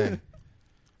going to say.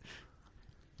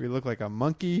 We look like a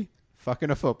monkey fucking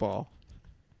a football.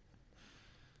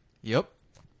 Yep.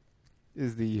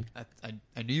 Is the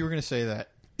I knew you were going to say that.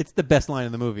 It's the best line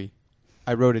in the movie.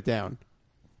 I wrote it down.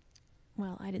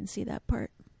 well, I didn't see that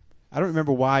part. I don't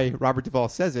remember why Robert Duvall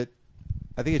says it.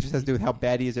 I think it just has to do with how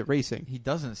bad he is at racing. He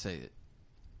doesn't say it.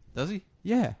 Does he?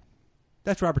 Yeah.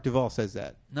 That's Robert Duvall says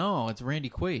that. No, it's Randy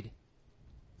Quaid.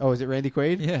 Oh, is it Randy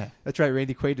Quaid? Yeah. That's right,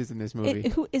 Randy Quaid is in this movie.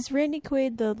 Who is Randy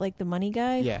Quaid? The money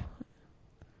guy? Yeah.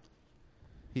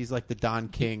 He's like the Don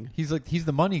King. He's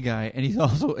the money guy, and he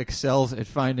also excels at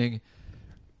finding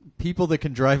people that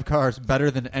can drive cars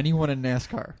better than anyone in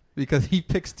NASCAR because he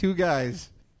picks two guys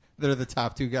that are the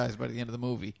top two guys by the end of the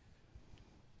movie.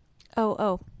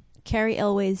 Oh. Carrie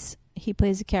Elways. He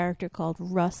plays a character called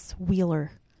Russ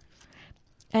Wheeler,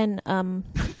 and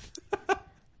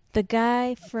the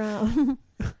guy from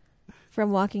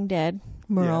Walking Dead,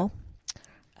 Merle.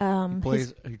 He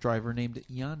plays a driver named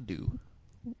Yondu.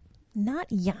 Not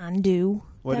Yandu.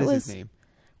 What That is was his name?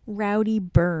 Rowdy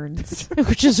Burns,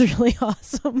 which is really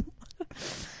awesome.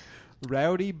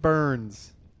 Rowdy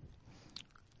Burns.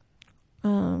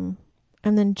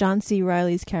 And then John C.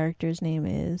 Reilly's character's name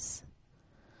is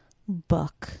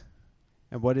Buck.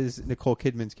 And what is Nicole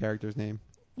Kidman's character's name?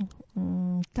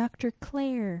 Dr.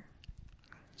 Claire.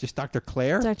 Just Dr.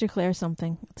 Claire? Dr. Claire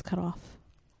something. It's cut off.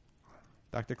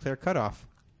 Dr. Claire Cutoff.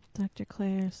 Dr.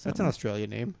 Claire That's something. an Australian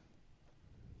name.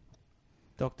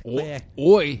 Dr. Claire.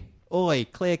 Oi. Oi,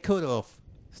 Claire Cutoff.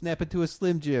 Snap into a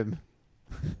Slim Jim.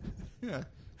 Yeah.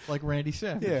 Like Randy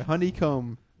Savage. Yeah,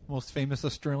 Honeycomb. Most famous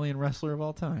Australian wrestler of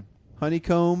all time.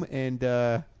 Honeycomb and,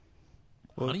 well-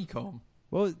 Honeycomb.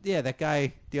 well, yeah, that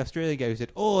guy, the Australian guy who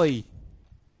said, Oi.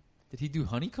 Did he do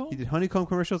Honeycomb? He did Honeycomb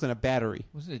commercials and a battery.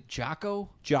 Was it Jocko?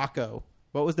 Jocko.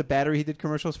 What was the battery he did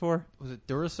commercials for? Was it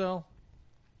Duracell?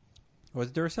 Was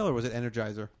it Duracell or was it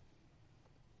Energizer?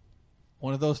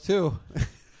 One of those two.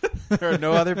 There are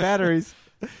no other batteries.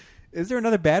 Is there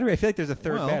another battery? I feel like there's a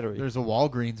third Well, battery. There's a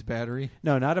Walgreens battery.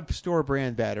 No, not a store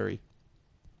brand battery.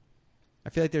 I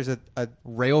feel like there's a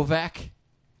Rayovac.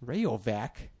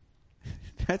 Rayovac.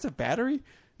 That's a battery?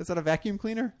 That's not a vacuum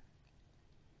cleaner?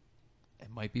 It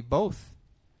might be both.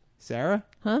 Sarah?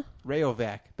 Huh?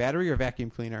 Rayovac. Battery or vacuum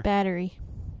cleaner? Battery.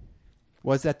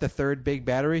 Was that the third big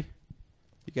battery?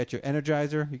 You got your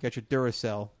Energizer. You got your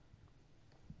Duracell.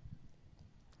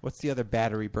 What's the other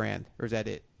battery brand? Or is that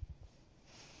it?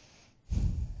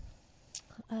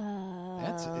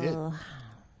 That's it.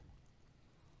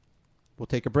 We'll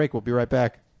take a break. We'll be right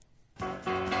back.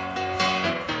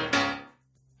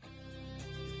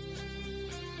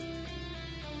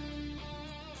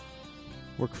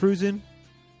 We're cruising.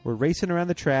 We're racing around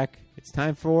the track. It's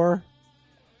time for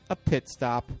a pit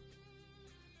stop.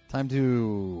 Time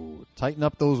to tighten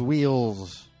up those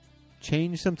wheels.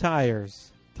 Change some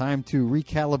tires. Time to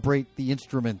recalibrate the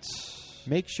instruments.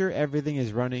 Make sure everything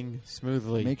is running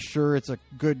smoothly. Make sure it's a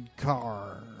good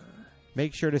car.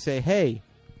 Make sure to say, hey,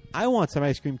 I want some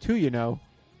ice cream too, you know.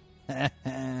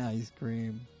 Ice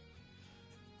cream.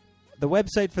 The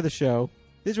website for the show,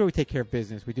 this is where we take care of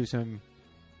business. We do some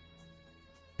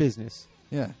business.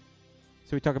 Yeah.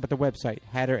 So we talk about the website,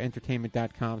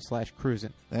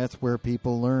 hatterentertainment.com/cruisin'. That's where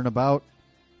people learn about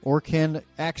or can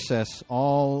access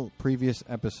all previous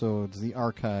episodes, the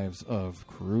archives of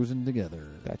Cruising Together.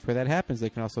 That's where that happens. They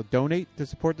can also donate to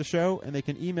support the show, and they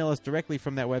can email us directly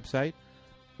from that website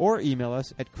or email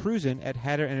us at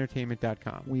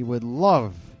cruisin@hatterentertainment.com. We would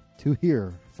love to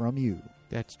hear from you.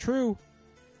 That's true.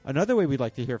 Another way we'd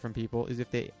like to hear from people is if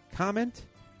they comment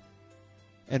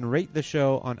and rate the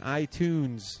show on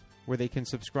iTunes, where they can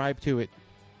subscribe to it.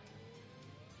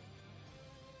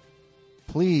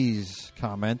 Please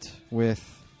comment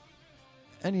with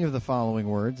any of the following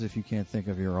words if you can't think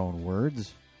of your own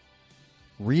words.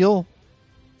 Real,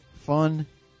 fun,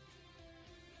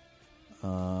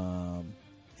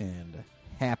 and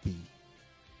happy.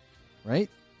 Right?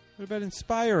 What about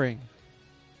inspiring?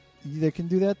 They can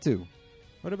do that too.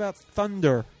 What about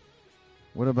thunder?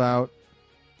 What about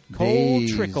Cold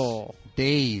days? trickle.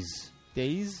 Days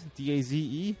Daze?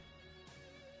 D-A-Z-E?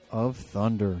 of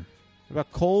thunder. What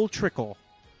about cold trickle?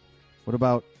 What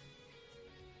about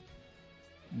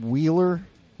Wheeler?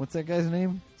 What's that guy's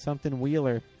name? Something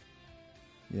Wheeler.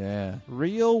 Yeah.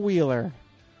 Real Wheeler.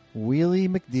 Wheelie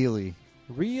McDeely.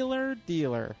 Wheeler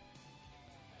Dealer.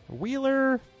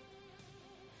 Wheeler.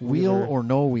 Wheel Wheeler. or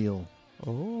no wheel.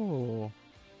 Oh.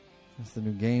 That's the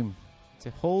new game. It's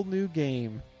a whole new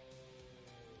game.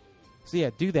 So yeah,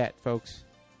 do that, folks.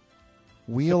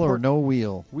 Wheel or Support- no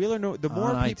wheel. Wheeler, no. The more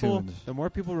On people, iTunes. the more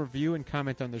people review and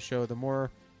comment on the show, the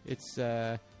more it's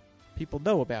people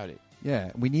know about it.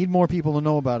 Yeah, we need more people to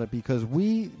know about it because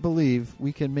we believe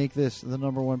we can make this the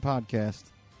number one podcast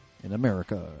in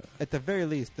America. At the very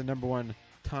least, the number one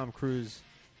Tom Cruise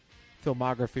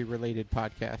filmography related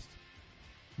podcast.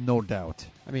 No doubt.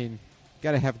 I mean,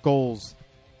 gotta have goals.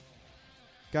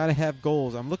 Gotta have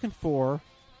goals. I'm looking for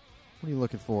What are you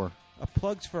looking for?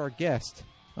 plugs for our guest.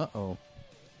 Uh-oh.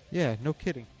 Yeah, no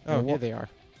kidding. Well, Oh, yeah, what- they are.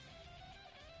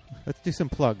 Let's do some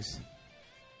plugs.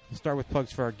 We'll start with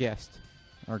plugs for our guest.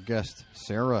 Our guest,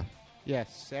 Sarah.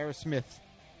 Yes, Sarah Smith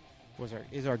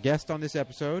is our guest on this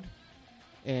episode,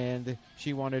 and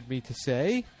she wanted me to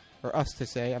say, or us to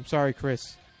say, I'm sorry,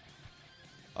 Chris,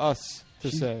 us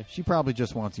to say. She probably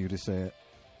just wants you to say it.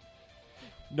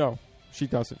 No, she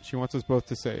doesn't. She wants us both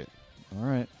to say it. All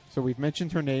right. So we've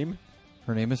mentioned her name.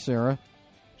 Her name is Sarah.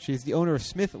 She's the owner of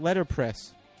Smith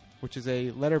Letterpress, which is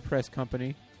a letterpress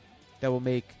company that will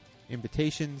make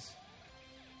invitations,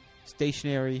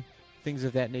 stationery, things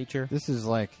of that nature. This is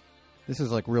like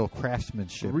real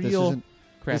craftsmanship. Real This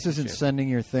craftsmanship. isn't sending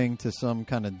your thing to some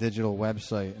kind of digital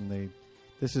website and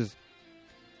this is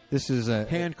a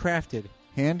handcrafted.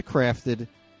 handcrafted.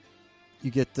 You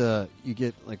get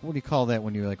like, what do you call that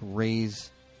when you like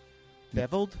raise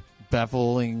Beveled?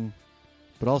 beveling,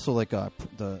 but also like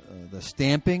the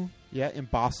stamping, Yeah,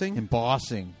 embossing.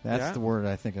 embossing. That's Yeah. the word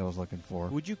I think I was looking for.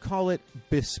 Would you call it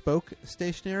bespoke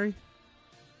stationery?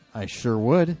 I sure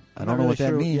would. I I'm don't not know what really that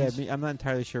sure. means. Yeah, I'm not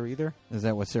entirely sure either. Is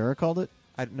that what Sarah called it?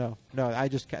 I don't know. No,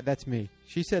 that's me.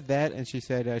 She said that, and she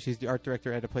said she's the art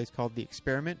director at a place called The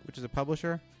Experiment, which is a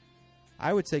publisher.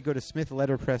 I would say go to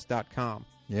smithletterpress.com.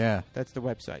 Yeah. That's the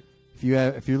website.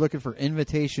 If you're looking for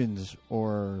invitations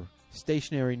or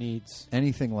Stationery needs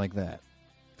anything like that.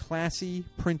 classy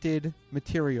printed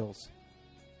materials.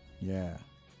 Yeah.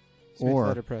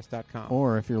 Or smithletterpress.com.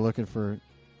 or if you're looking for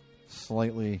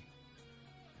slightly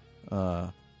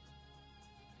I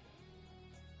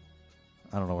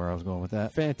don't know where I was going with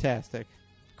that. Fantastic.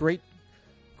 Great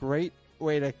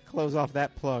way to close off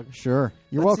that plug. Sure.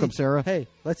 You're Let's welcome, see- Sarah. Hey,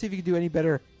 let's see if you can do any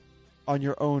better on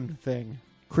your own thing.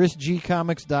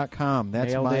 ChrisGComics.com.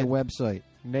 That's Nailed my it. website.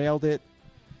 Nailed it.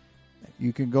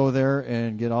 You can go there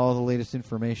and get all the latest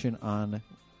information on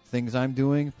things I'm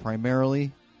doing,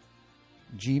 primarily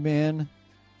G-Man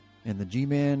and the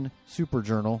G-Man Super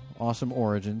Journal, Awesome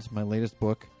Origins, my latest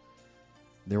book.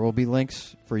 There will be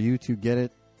links for you to get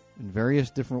it in various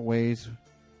different ways.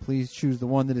 Please choose the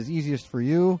one that is easiest for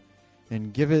you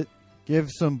and give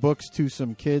some books to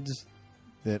some kids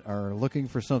that are looking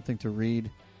for something to read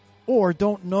or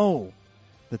don't know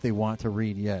that they want to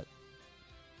read yet.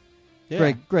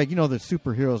 Yeah. Greg, you know the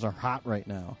superheroes are hot right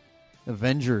now.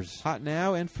 Avengers, Hot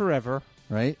now and forever.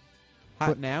 right? Hot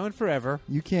But- now and forever.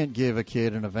 You can't give a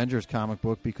kid an Avengers comic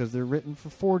book because they're written for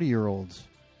 40-year-olds.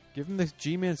 Give them this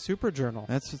G-Man Super Journal.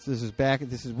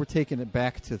 We're taking it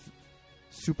back to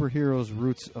superheroes'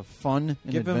 roots of fun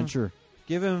and Give 'em- adventure.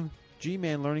 Give him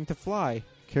G-Man learning to fly.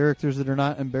 Characters that are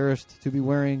not embarrassed to be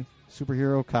wearing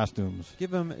superhero costumes.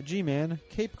 Give him G-Man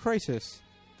Cape Crisis.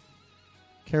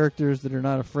 characters that are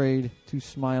not afraid to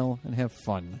smile and have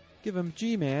fun. Give him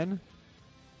G-Man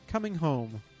Coming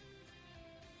Home.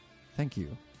 Thank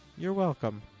you. You're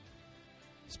welcome.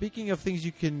 Speaking of things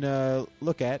you can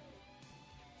look at,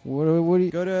 What do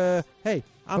you... go to... Hey,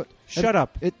 But- shut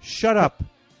up. Shut up.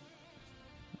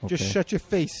 Just Okay. shut your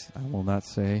face. I will not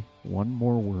say one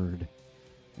more word.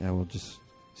 I will just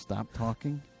stop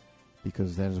talking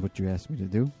because that is what you asked me to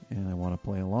do, and I want to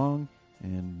play along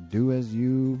and do as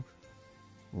you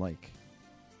like.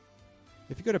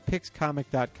 If you go to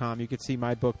pixcomic.com, you can see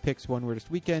my book, Pix One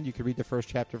Weirdest Weekend. You can read the first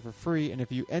chapter for free. And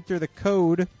if you enter the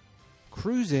code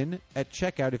CRUISIN at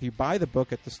checkout, if you buy the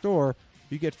book at the store,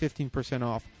 you get 15%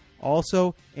 off.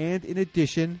 Also, and in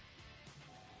addition,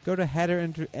 go to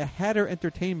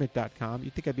hatterentertainment.com.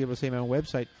 You'd think I'd be able to say my own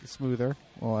website smoother.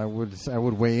 Well, I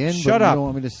would weigh in, Shut but up. you don't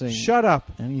want me to say Shut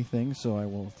up. anything, so I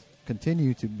will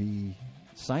continue to be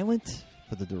silent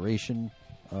for the duration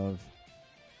of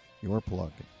your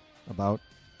plug about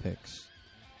Pix.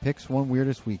 Pix One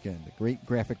Weirdest Weekend, a great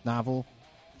graphic novel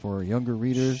for younger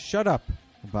readers Shut up.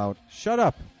 about Shut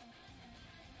up.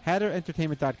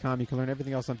 HatterEntertainment.com. You can learn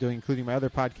everything else I'm doing, including my other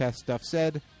podcast, Stuff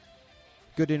Said,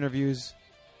 good interviews,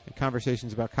 and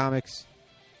conversations about comics.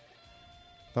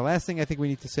 The last thing I think we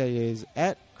need to say is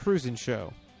at Cruisin'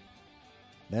 Show.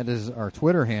 that is our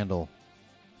Twitter handle.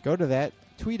 Go to that,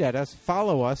 tweet at us,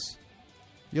 follow us.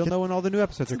 You'll know when all the new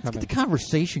episodes are Let's get coming. the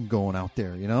conversation going out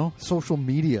there, social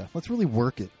media. Let's really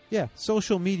work it. Yeah,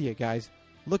 social media, guys.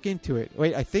 Look into it.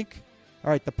 Wait, I think... All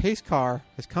right, the pace car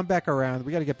has come back around.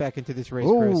 We got to get back into this race,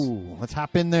 Chris. Oh, let's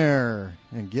hop in there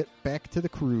and get back to the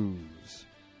cruise.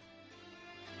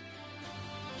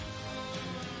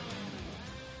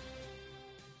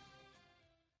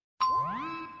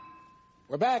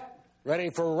 We're back. Ready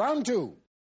for round two.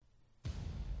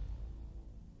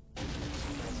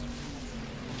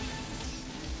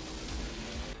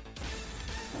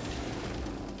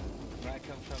 Where I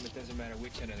come from, it doesn't matter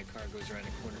which end of the car goes around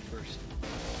the corner first.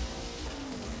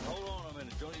 Hold on a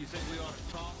minute. Don't you think we ought to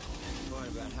talk? What,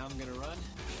 about how I'm going to run?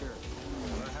 Sure.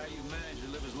 About how you managed to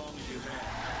live as long as you have?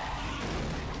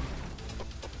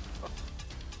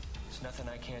 There's nothing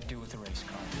I can't do with a race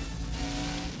car.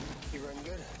 You run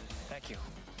good. Thank you.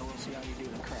 I want to see how you do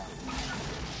in the crowd.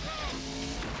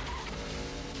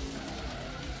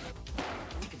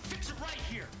 We can fix it right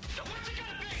here. Now what's it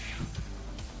gonna be?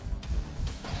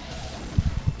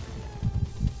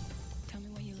 Tell me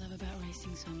what you love about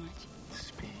racing so much.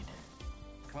 Speed.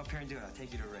 Come up here and do it. I'll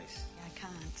take you to a race. I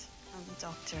can't. I'm a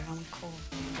doctor. I'm cool.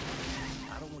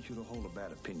 I don't want you to hold a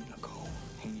bad opinion of Cole.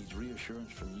 He needs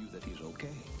reassurance from you that he's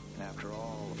okay. And after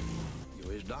all,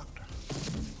 you're his doctor.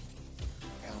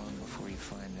 How long before you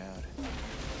find out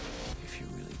if you're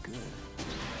really good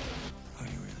or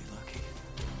you're really lucky?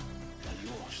 Now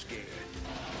you're scared.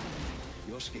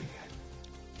 You're scared.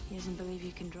 He doesn't believe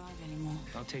you can drive anymore.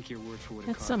 I'll take your word for what a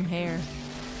That's car some can do. hair.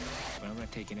 But I'm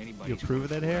not taking anybody's You approve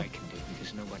word of that for what hair? I can do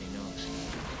because nobody knows.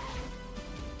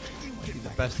 The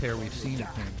best hair we've seen of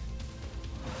him.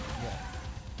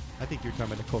 I think you're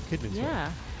talking about Nicole Kidman's hair.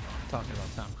 Yeah. Talking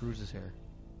about Tom Cruise's hair.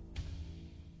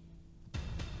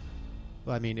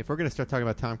 Well, I mean, if we're going to start talking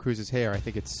about Tom Cruise's hair, I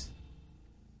think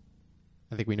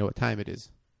we know what time it is.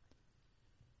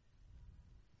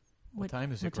 What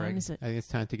time is it, What time Greg? is it? I think it's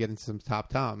time to get into some top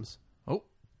toms. Oh,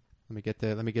 Let me get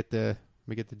the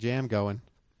jam going.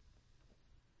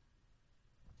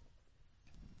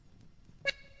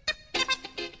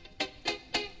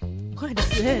 What is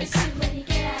this? When you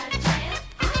get out of jail,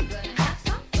 I'm gonna have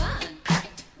some fun.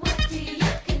 What do you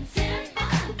consider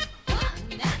fun?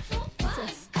 Fun, natural fun.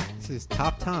 This is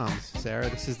Top Toms, Sarah.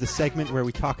 This is the segment where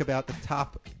we talk about the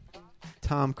top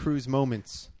Tom Cruise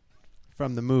moments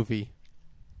from the movie.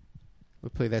 We'll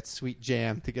play that sweet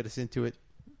jam to get us into it.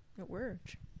 It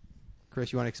worked.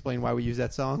 Chris, you want to explain why we use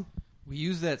that song? we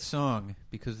use that song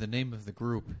because the name of the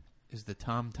group is the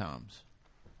Tom Toms.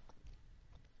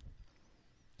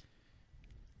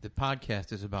 The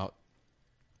podcast is about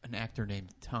an actor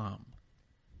named Tom.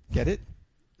 Get it?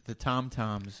 The Tom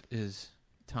Toms is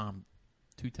Tom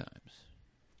 2 times.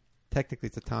 Technically,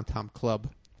 it's a Tom Tom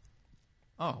Club.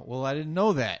 Oh, well, I didn't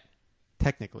know that.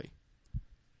 Technically.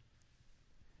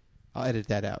 I'll edit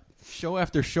that out. Show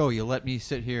after show, you let me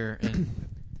sit here and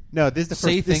No, this is the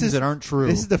say first, this things is, that aren't true.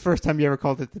 This is the first time you ever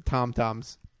called it the Tom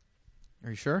Toms. Are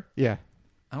you sure? Yeah.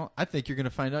 I think you're going to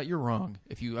find out you're wrong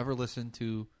if you ever listen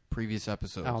to previous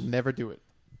episodes. I'll never do it.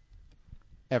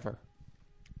 Ever.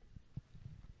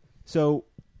 So,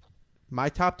 my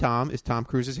top Tom is Tom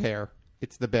Cruise's hair.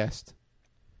 It's the best.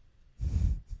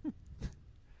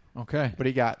 Okay. What do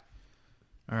you got?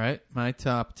 All right. My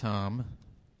top Tom.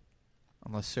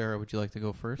 Unless Sarah, would you like to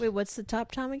go first? Wait, what's the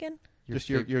top Tom again? Just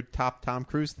your top Tom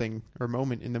Cruise thing or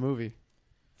moment in the movie.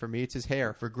 For me, it's his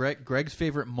hair. For Greg's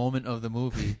favorite moment of the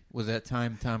movie was that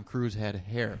time Tom Cruise had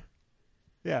hair.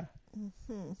 Yeah.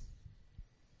 Mm-hmm.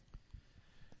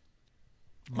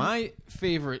 My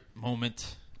favorite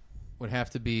moment would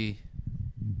have to be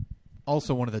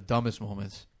also one of the dumbest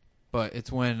moments, but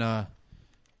it's when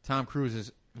Tom Cruise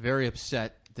is very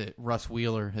upset that Russ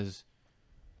Wheeler has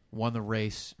won the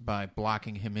race by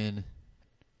blocking him in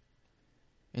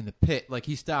the pit. Like,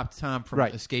 he stopped Tom from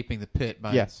escaping the pit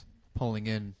by pulling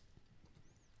in.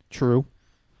 True.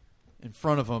 In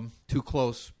front of him, too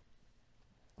close,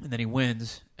 and then he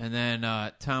wins. And then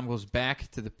Tom goes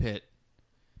back to the pit.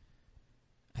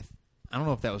 I don't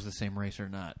know if that was the same race or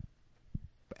not.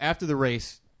 But after the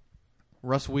race,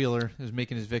 Russ Wheeler is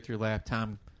making his victory lap.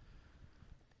 Tom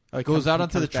goes out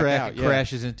onto the track and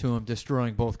crashes into him,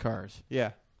 destroying both cars.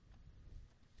 Yeah.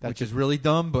 Which is really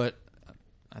dumb, but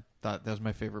I thought that was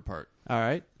my favorite part. All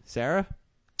right. Sarah?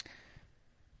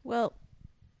 Well,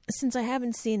 since I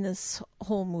haven't seen this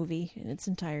whole movie in its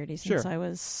entirety since Sure. I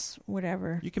was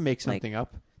whatever. You can make something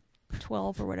up.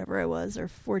 12 or whatever I was, or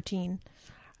 14.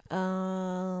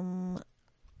 Out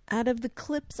of the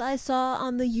clips I saw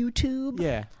on the YouTube.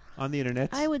 Yeah, on the internet.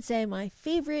 I would say my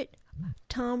favorite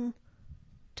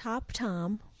top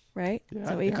Tom, right? Is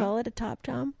that what you call it, a top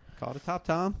Tom? Call it a top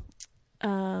Tom.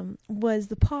 Was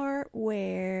the part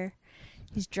where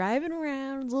he's driving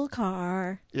around in his little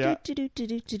car. Yeah. Do,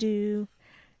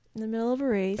 in the middle of a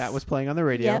race. That was playing on the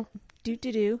radio. Yep.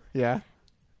 Do. Yeah.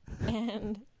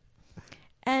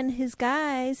 And his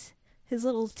guys, his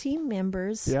little team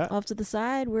members off to the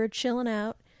side were chilling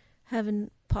out,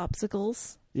 having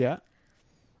popsicles. Yeah.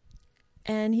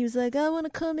 And he was like, I want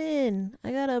to come in.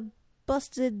 I got a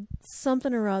busted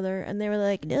something or other. And they were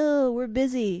like, no, we're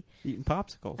busy. Eating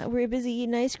popsicles. We're busy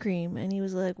eating ice cream. And he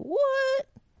was like, what?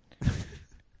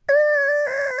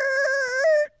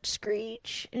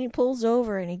 Screech. And he pulls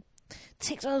over and he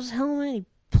takes off his helmet and he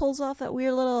pulls off that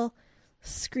weird little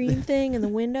screen thing in the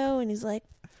window. And he's like,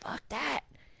 fuck that.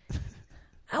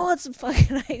 I want some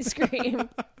fucking ice cream.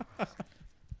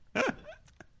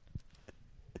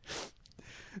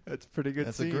 That's a pretty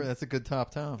good scene. That's a good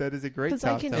top Tom. That is a great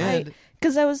top Tom.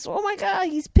 Because I was, oh my God,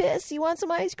 he's pissed. He wants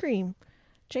some ice cream.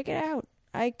 Check it out.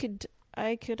 I could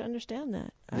understand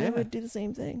that. Yeah. I would do the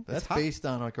same thing. That's based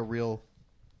on like a real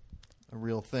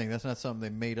thing. That's not something they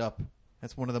made up.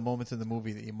 That's one of the moments in the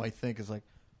movie that you might think is like,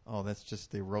 oh, that's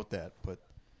just they wrote that, but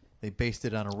they based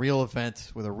it on a real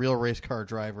event with a real race car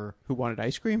driver who wanted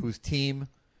ice cream, whose team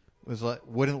was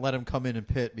wouldn't let him come in and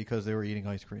pit because they were eating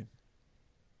ice cream.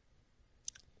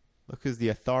 Look, who's the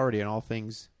authority in all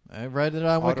things. I read it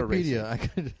on auto Wikipedia.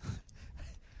 racing.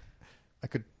 I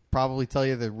could probably tell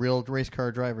you the real race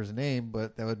car driver's name,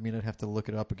 but that would mean I'd have to look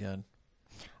it up again.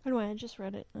 Anyway, I just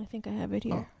read it. I think I have it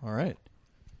here. Oh, all right.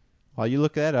 While you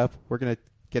look that up, we're going to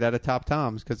get out of Top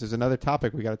Toms because there's another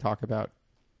topic we got to talk about.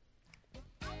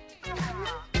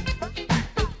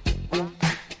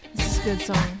 This is a good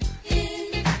song.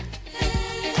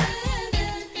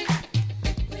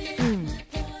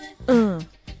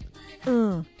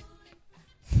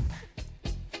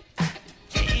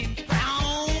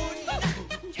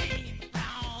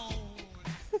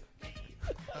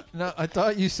 No, I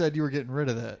thought you said you were getting rid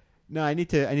of that. No, I need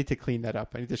to clean that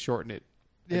up. I need to shorten it.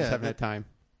 I just haven't had time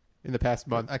in the past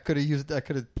month. I could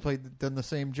have done the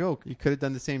same joke. You could have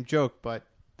done the same joke, but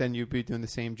then you'd be doing the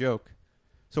same joke.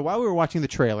 So while we were watching the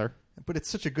trailer, but it's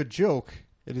such a good joke.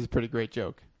 It is a pretty great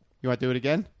joke. You want to do it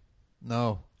again?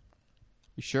 No.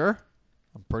 You sure?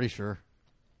 I'm pretty sure.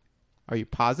 Are you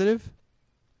positive?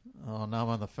 Oh, now I'm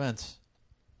on the fence.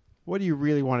 What do you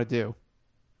really want to do?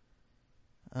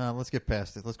 Let's get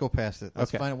past it. Let's go past it.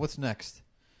 Let's find out what's next.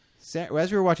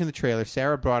 As we were watching the trailer,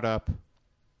 Sarah brought up,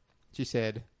 she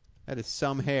said, that is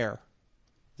some hair.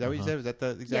 Is that what you said? Was that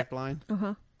the exact line?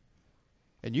 Uh-huh.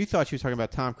 And you thought she was talking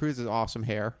about Tom Cruise's awesome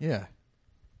hair. Yeah.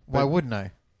 Why wouldn't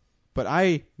I? But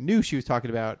I knew she was talking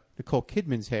about Nicole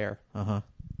Kidman's hair. Uh-huh.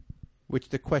 Which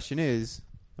the question is,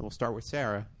 and we'll start with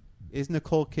Sarah, is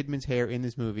Nicole Kidman's hair in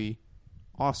this movie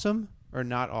awesome or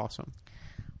not awesome?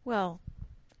 Well,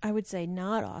 I would say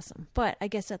not awesome. But I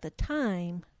guess at the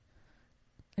time,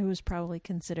 it was probably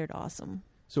considered awesome.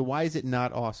 So why is it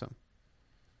not awesome?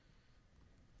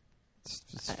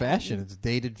 It's fashion. It's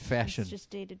dated fashion. It's just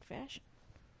dated fashion.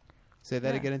 Say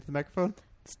that again into the microphone.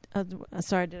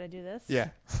 Sorry, did I do this? Yeah.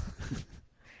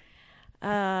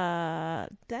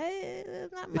 That's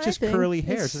not my It's just thing. curly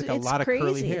hair. It's like a lot of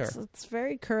curly hair. It's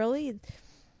very curly.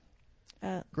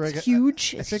 Greg, it's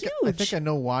huge. I think I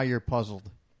know why you're puzzled.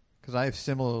 Because I have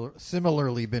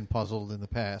similarly been puzzled in the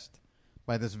past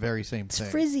by this very same It's thing.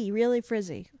 frizzy, really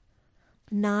frizzy,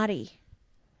 knotty.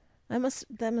 That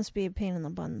must be a pain in the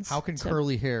buns. How can to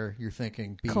curly hair, you're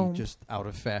thinking, be comb. just out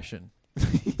of fashion?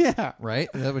 Yeah. Right?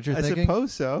 Is that what you're I thinking?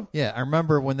 suppose so. Yeah, I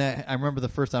remember the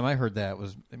first time I heard that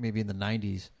was maybe in the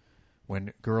 90s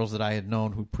when girls that I had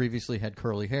known who previously had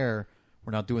curly hair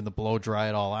were now doing the blow dry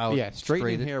it all out. Yeah,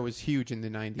 straightening straight- hair was huge in the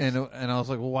 90s. And I was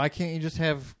like, well, why can't you just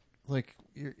have like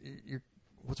your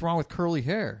what's wrong with curly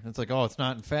hair? And it's like, oh, it's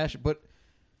not in fashion, but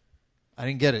I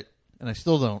didn't get it, and I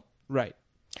still don't. Right.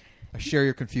 I share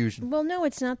your confusion. Well, no,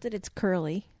 it's not that it's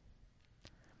curly.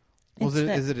 Well, It's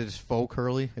that- is it just faux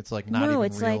curly? It's like not no, even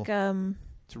it's real. like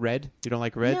It's red. You don't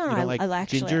like red? No, you don't like I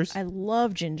actually, gingers? I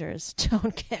love gingers.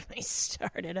 Don't get me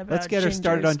started about. Let's get her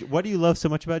started on. gingers. What do you love so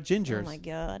much about gingers? Oh my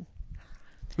god.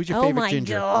 Who's your Oh favorite my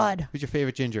ginger? God. Who's your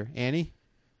favorite ginger? Annie?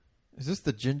 Is this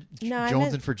the No, I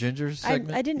Jonesing meant- for Gingers I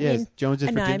segment? didn't Yes, mean Jonesing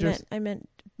for no, gingers? I meant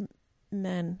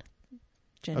men.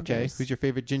 Gingers. Okay. Who's your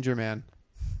favorite ginger man?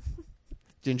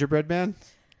 Gingerbread man?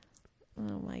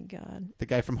 Oh my god. The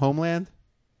guy from Homeland?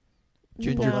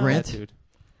 Ginger No. Grant? That dude.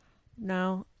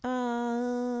 No.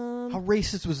 How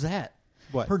racist was that?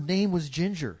 What? Her name was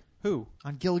Ginger Who?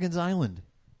 on Gilligan's Island.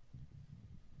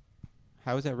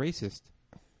 How is that racist?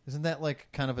 Isn't that like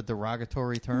kind of a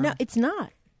derogatory term? No, it's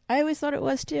not. I always thought it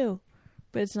was too,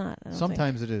 but it's not. I don't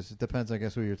Sometimes it is. It depends, I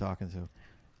guess, who you're talking to. think.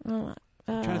 Oh,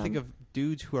 I'm trying to think of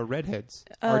dudes who are redheads.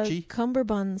 uh, Archie?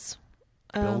 Cumberbuns.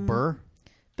 Bill Burr?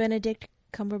 Benedict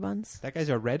Cumberbuns. That guy's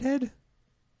a redhead?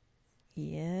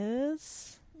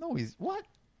 Yes. No, he's what?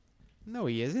 No,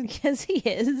 he isn't. Yes, he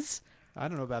is. I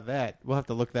don't know about that. We'll have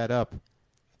to look that up.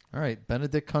 All right,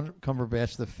 Benedict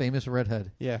Cumberbatch, the famous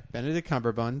redhead. Yeah, Benedict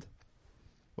Cumberbund.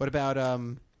 What about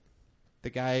the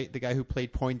guy who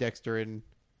played Poindexter in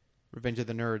Revenge of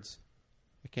the Nerds?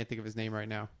 I can't think of his name right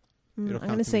now. I'm It'll come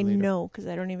going to to say me later. no because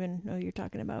I don't even know who you're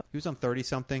talking about. He was on 30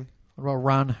 something. What about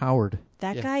Ron Howard?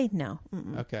 That Yeah. guy? No.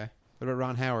 Mm-mm. Okay. What about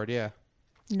Ron Howard? Yeah.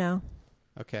 No.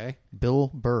 Okay. Bill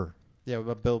Burr. Yeah. What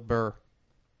about Bill Burr?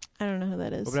 I don't know who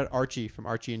that is. What about Archie from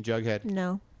Archie and Jughead?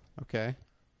 No. Okay.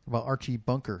 What about Archie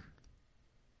Bunker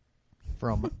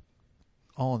from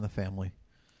All in the Family?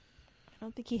 I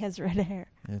don't think he has red hair.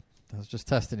 I was just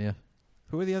testing you.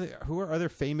 Who are other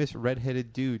famous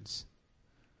redheaded dudes?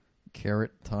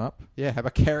 Carrot Top. Yeah. How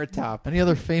about Carrot Top? Any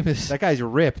other famous? That guy's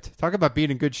ripped. Talk about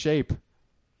being in good shape.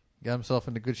 Got himself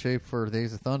into good shape for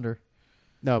Days of Thunder.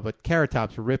 No, but Carrot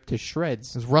Top's ripped to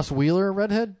shreds. Is Russ Wheeler a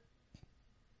redhead?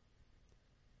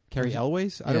 Carrie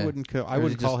Elways? I Yeah. wouldn't Or is wouldn't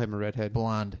he call just him a redhead.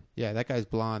 Blonde. Yeah, that guy's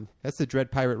blonde. That's the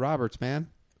Dread Pirate Roberts, man.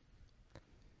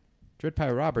 Dread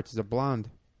Pirate Roberts is a blonde.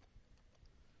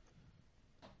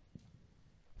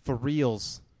 For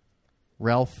reals.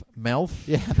 Ralph Malph.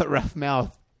 Yeah, the rough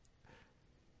mouth.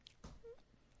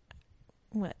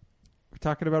 What? We're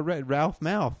talking about Ralph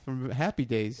Malph from Happy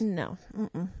Days. No.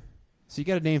 Mm-mm. So you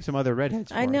got to name some other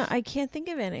redheads for I know. us. I can't think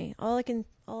of any. All I can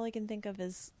think of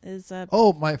is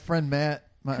Oh, my friend Matt.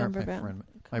 My Cumberbatch. friend.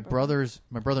 Cumberbatch.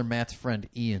 My brother Matt's friend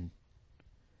Ian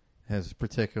has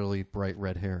particularly bright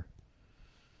red hair.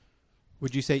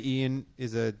 Would you say Ian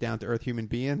is a down-to-earth human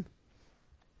being?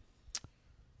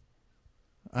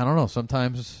 I don't know.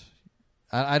 Sometimes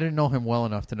I didn't know him well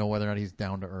enough to know whether or not he's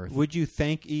down to earth. Would you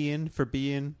thank Ian for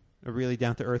being a really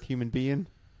down-to-earth human being?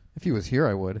 If he was here,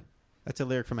 I would. That's a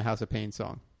lyric from a House of Pain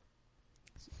song.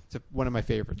 It's one of my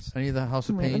favorites. Any of the House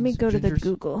of Wait, Pain. let me go to the gingers?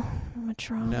 Google. I'm gonna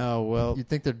try. No, well, You'd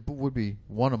think there would be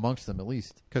one amongst them at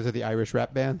least. because of the Irish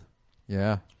rap band.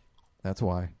 Yeah, that's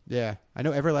why. Yeah, I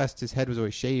know Everlast, his head was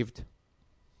always shaved.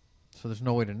 So there's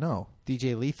no way to know.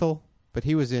 DJ Lethal, but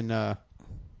he was in the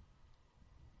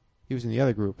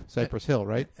other group, Cypress Hill,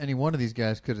 right? Any one of these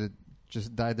guys could have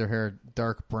just dyed their hair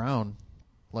dark brown,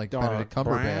 like Benedict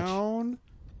Cumberbatch. brown,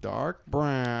 dark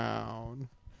brown.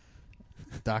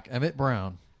 Doc Emmett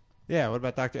Brown. Yeah, what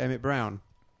about Dr. Emmett Brown?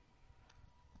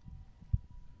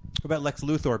 What about Lex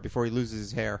Luthor before he loses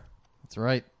his hair? That's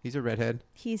right. He's a redhead.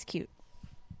 He's cute.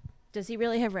 Does he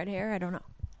really have red hair? I don't know.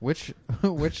 Which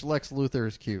Lex Luthor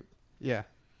is cute? Yeah.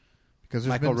 Because there's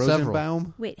Michael been several.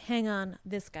 Rosenbaum. Wait, hang on.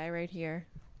 This guy right here.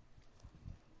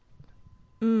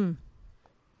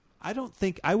 I don't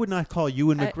think I would not call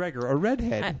Ewan McGregor a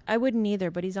redhead. I wouldn't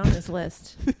either, but he's on this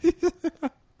list.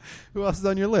 Who else is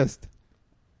on your list?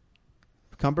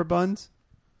 Cumberbuns,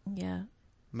 Yeah.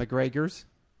 McGregors.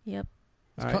 Yep.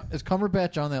 All right. Is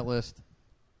Cumberbatch on that list?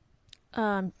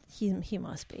 He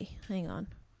must be. Hang on.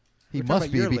 He We're talking must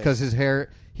about be your because list. his hair.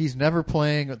 He's never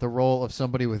playing the role of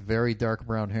somebody with very dark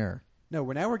brown hair. No,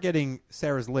 we're getting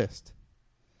Sarah's list.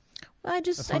 Well, I Of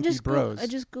just hunky bros. I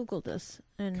just googled this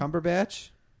and Cumberbatch.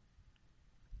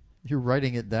 You're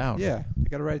writing it down. Yeah, I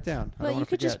got to write it down. I Well, don't you want to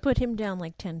could just forget. put him down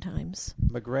like 10 times.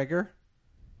 McGregor.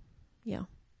 Yeah.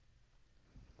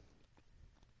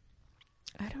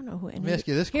 I don't know who any. Let me ask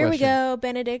you this Here question. we go,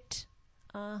 Benedict.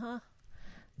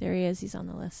 There he is. He's on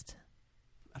the list.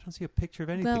 I don't see a picture of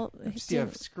anything. Well, I it just see a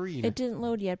didn't- screen. It didn't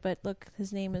load yet, but look,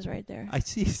 his name is right there. I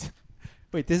see.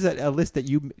 Wait, this is a list that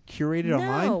you curated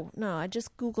online? No, I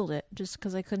just Googled it just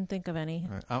because I couldn't think of any.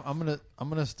 All right, I'm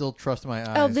gonna still trust my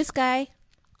eyes Oh, this guy,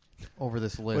 over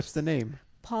this list. What's the name?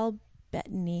 Paul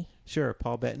Bettany. Sure,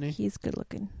 Paul Bettany. He's good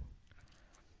looking.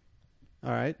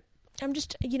 All right. I'm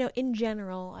just, in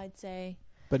general, I'd say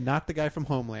But not the guy from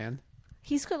Homeland.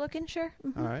 he's good looking. Sure.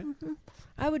 Mhm, All right. mhm.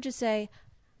 I would just say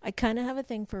I kind of have a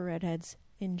thing for redheads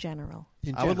in general.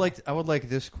 I would like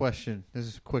this question. This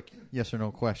is a quick yes or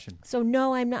no question. So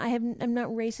no, I'm not. I'm not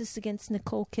racist against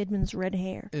Nicole Kidman's red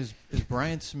hair. Is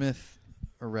Brian Smith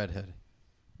a redhead?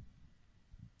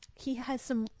 He has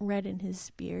some red in his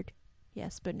beard.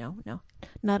 Yes, but no,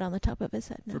 not on the top of his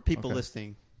head. No. For people Okay.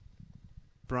 listening,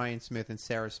 Brian Smith and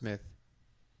Sarah Smith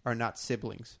are not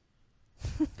siblings.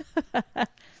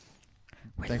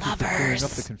 We're Thank you for clearing up the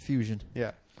lovers. confusion.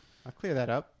 Yeah. I'll clear that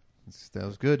up. That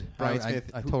was good. Brian I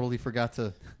Smith, I who- totally forgot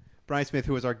to. Brian Smith,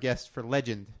 who was our guest for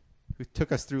Legend, who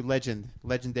took us through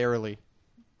legendarily.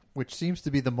 Which seems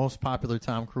to be the most popular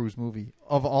Tom Cruise movie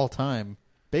of all time,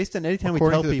 Based on anytime we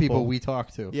according tell to the people we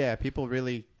talk to. yeah, people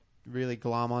really, really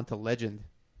glom onto Legend.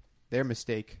 Their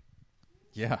mistake.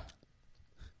 Yeah.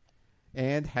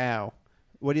 And how?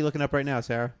 What are you looking up right now,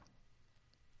 Sarah?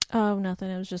 Oh, nothing.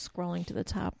 I was just scrolling to the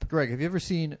top. Greg, have you ever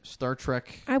seen Star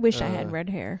Trek? I wish I had red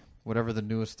hair. Whatever the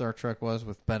newest Star Trek was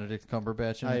with Benedict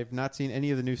Cumberbatch in I it? have not seen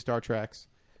any of the new Star Treks.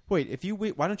 Wait,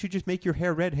 why don't you just make your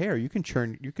hair red hair? You could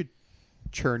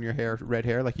churn your hair red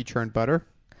hair like you churn butter.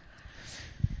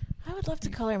 I would love to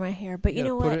color my hair, but you Yeah,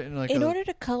 know put what? it in like In a- order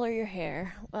to color your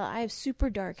hair, well, I have super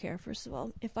dark hair, first of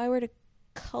all. If I were to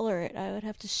color it, I would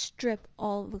have to strip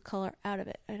all the color out of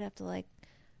it. I'd have to, But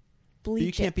bleach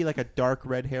you can't it. be like a dark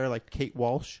red hair like Kate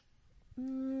Walsh. I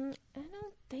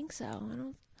don't think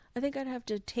so. I think I'd have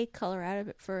to take color out of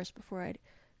it first before I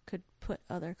could put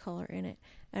other color in it.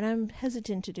 And I'm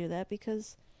hesitant to do that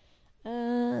because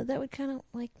that would kind of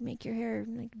make your hair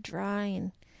dry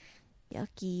and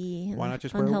yucky and Why not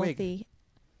just wear a unhealthy. wig?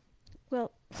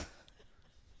 Well,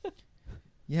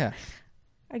 Yeah.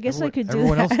 I guess I could do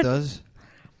Everyone that. else does.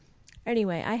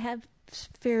 Anyway, I have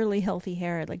fairly healthy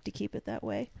hair. I'd like to keep it that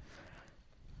way.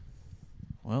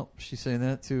 Well, she's saying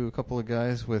that to a couple of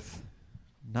guys with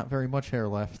not very much hair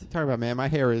left. Talk about, man, my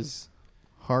hair is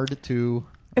hard to.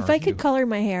 If I argue. could color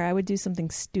my hair, I would do something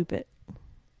stupid.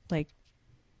 Like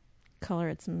color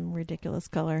it some ridiculous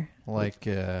color. Like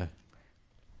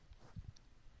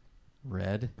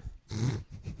red.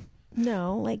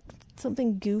 No, like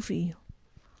something goofy.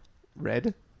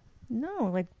 red. No,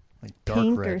 like dark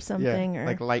pink red. or something. Yeah, or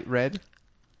like light red.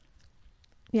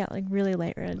 yeah, like really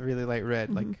light red. Really light red,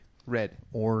 Mhm. like red.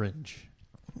 Orange.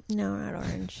 No, not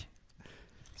orange.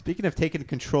 Speaking of taking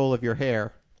control of your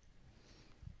hair,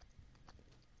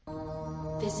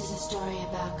 This is a story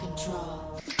about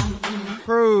control.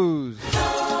 Cruise.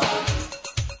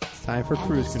 It's time for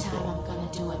cruise This time control. I'm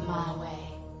gonna do it my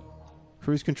way.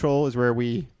 Cruise control is where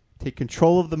we take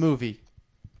control of the movie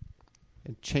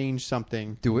and change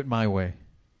something. Do it my way.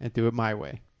 And do it my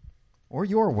way. Or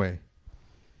your way.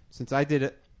 Since I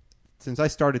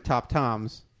started Top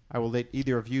Toms, I will let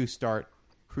either of you start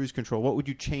cruise control. What would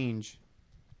you change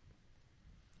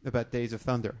about Days of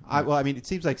Thunder? It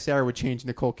seems like Sarah would change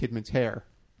Nicole Kidman's hair.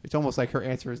 It's almost like her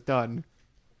answer is done.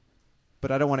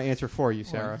 But I don't want to answer for you,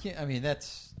 Sarah. Well,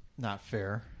 that's not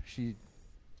fair.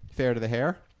 Fair to the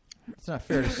hair? It's not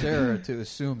fair to Sarah to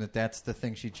assume that that's the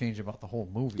thing she'd change about the whole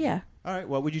movie. Yeah. All right,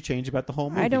 what would you change about the whole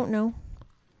movie? I don't know.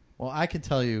 Well, I can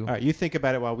tell you. All right, you think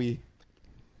about it while we...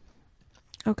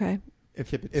 Okay.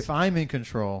 If I'm in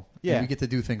control, Yeah. and we get to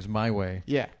do things my way.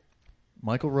 Yeah.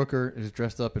 Michael Rooker is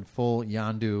dressed up in full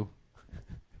Yondu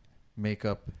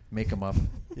makeup, make him up.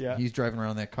 Yeah. He's driving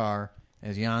around that car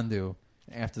as Yondu.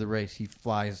 After the race, he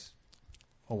flies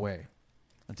away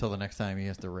until the next time he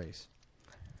has to race.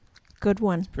 Good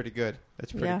one. Pretty good.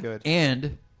 That's pretty Yeah. good.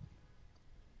 And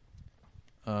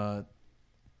Carrie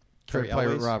Dread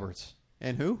Pirate Elways? Roberts.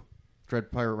 And who?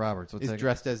 Dread Pirate Roberts. What's Is that?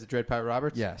 dressed as the Dread Pirate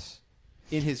Roberts? Yes.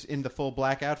 In the full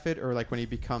black outfit, or like when he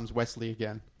becomes Wesley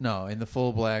again? No, in the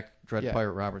full black Dread Yeah.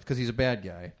 Pirate Roberts, because he's a bad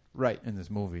guy. Right. In this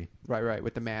movie. Right,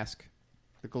 with the mask,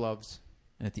 the gloves.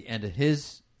 And at the end of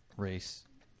his race,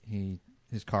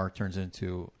 his car turns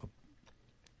into a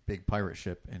big pirate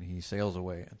ship, and he sails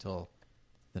away until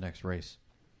the next race.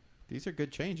 These are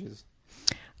good changes.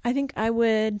 I think I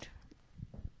would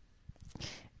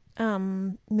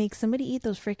make somebody eat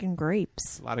those freaking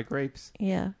grapes. A lot of grapes.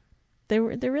 Yeah. There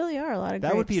really are a lot of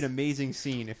grapes. That would be an amazing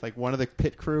scene if, like, one of the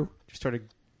pit crew just started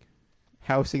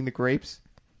housing the grapes,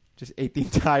 just ate the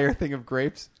entire thing of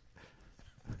grapes.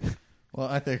 Well,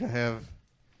 I think I have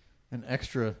an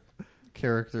extra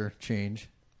character change,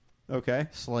 Okay.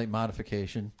 slight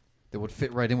modification that would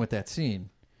fit right in with that scene.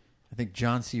 I think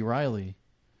John C. Reilly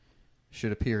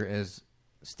should appear as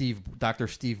Dr.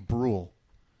 Steve Brule.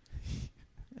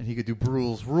 And he could do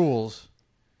Brule's rules.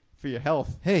 For your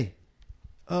health. Hey,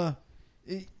 you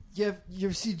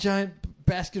ever see a giant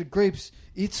basket of grapes?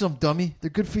 Eat some, dummy. They're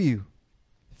good for you.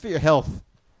 For your health.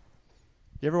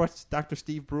 You ever watch Dr.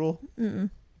 Steve Brule? Mm-mm.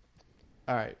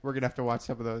 All right, we're going to have to watch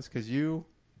some of those because you,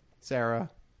 Sarah,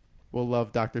 will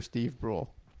love Dr. Steve Brule.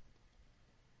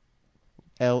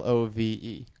 Love.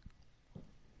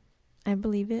 I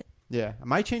believe it. Yeah.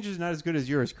 My change is not as good as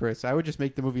yours, Chris. I would just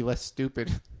make the movie less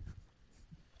stupid.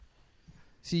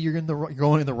 See, you're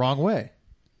going in the wrong way.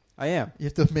 I am. You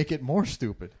have to make it more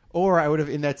stupid. Or I would have,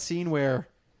 in that scene where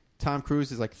Tom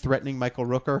Cruise is like threatening Michael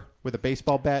Rooker with a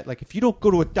baseball bat, like, if you don't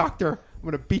go to a doctor, I'm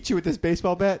going to beat you with this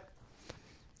baseball bat.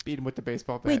 Beat him with the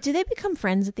baseball bat. Wait, do they become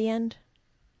friends at the end?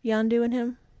 Yondu and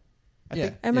him?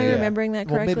 Am I Yeah. remembering that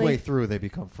correctly? Well, midway through, they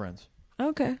become friends.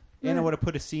 Okay. And I would have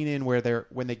put a scene in where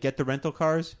when they get the rental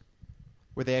cars,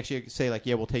 where they actually say, like,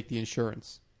 yeah, we'll take the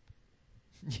insurance.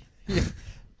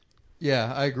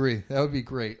 Yeah, I agree. That would be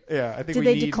great. Yeah, I think Did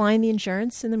they decline the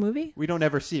insurance in the movie? We don't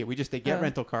ever see it. They get Oh.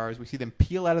 rental cars. We see them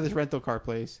peel out of this rental car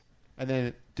place and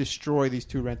then destroy these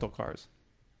two rental cars.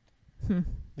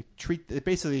 Like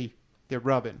basically they're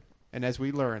rubbing. And as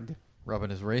we learned, Rubbing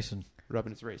is racing.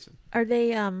 rubbing is racing. Are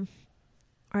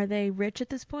they rich at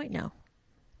this point? No.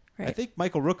 Right. I think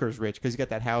Michael Rooker's rich because he's got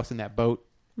that house and that boat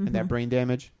and that brain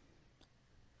damage.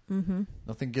 Mm-hmm.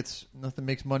 Nothing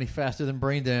makes money faster than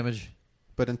brain damage.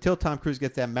 But until Tom Cruise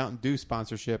gets that Mountain Dew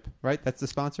sponsorship, right? That's the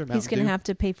sponsor, Mountain He's going to Dew? have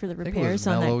to pay for the I think it was repairs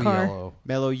on that Mellow car. Yellow.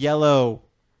 Mellow Yellow,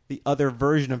 the other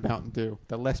version of Mountain Dew,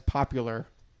 the less popular.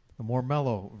 The more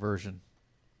mellow version.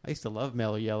 I used to love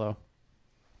Mellow Yellow.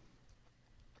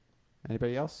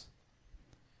 Anybody else?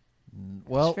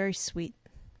 Well, It's very sweet.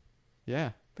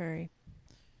 Yeah. Very.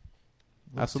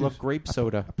 I also love grape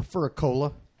soda. I prefer a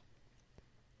cola.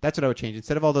 That's what I would change.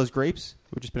 Instead of all those grapes,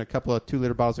 it would just been a couple of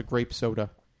 2-liter bottles of grape soda.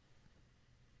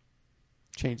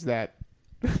 Change that.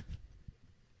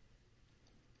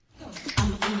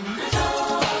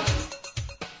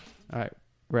 All right.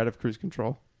 We're out of cruise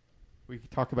control. We can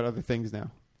talk about other things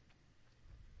now.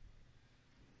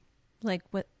 Like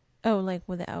what? Oh, like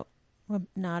without,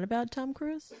 not about Tom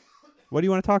Cruise? What do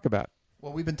you want to talk about?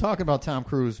 Well, we've been talking about Tom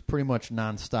Cruise pretty much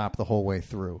nonstop the whole way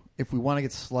through. If we want to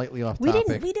get slightly off We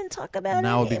topic, didn't talk about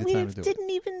now it. would be the we time to do it. didn't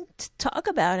even talk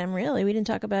about him, really. We didn't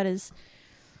talk about his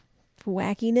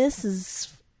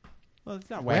wackiness. Well,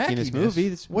 it's not wacky in this movie.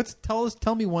 It's,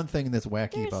 Tell me one thing that's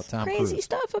wacky about Tom crazy Cruise.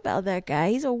 stuff about that guy.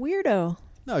 He's a weirdo.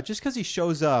 no, just because he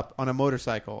shows up on a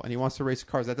motorcycle and he wants to race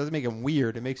cars, that doesn't make him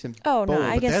weird. It makes him Oh, no, bold.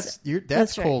 I But guess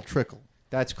that's right. Cole Trickle.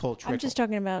 That's Cole Trickle. I'm just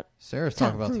talking about. Sarah's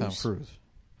Tom talking about Tom Cruise. Cruise.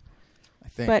 I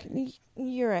think. But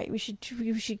you're right. We should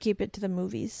keep it to the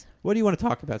movies. What do you want to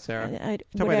talk about, Sarah? Talk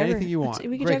Talk about anything you want.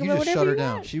 We can Greg, talk you about just whatever shut her you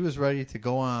down. want. She was ready to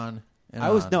go on. And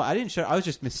I was on, no, I didn't shut. I was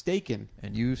just mistaken.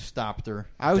 and you stopped her.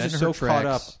 I was dead just in her so caught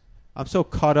up. tracks. I'm so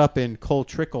caught up in Cole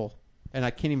Trickle, and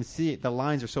I can't even see it. The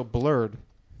lines are so blurred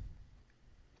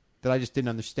that I just didn't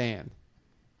understand.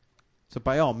 So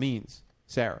by all means,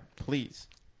 Sarah, please.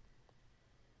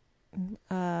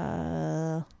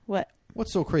 What?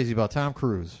 What's so crazy about Tom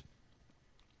Cruise?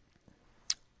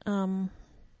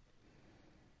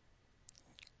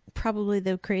 Probably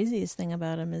the craziest thing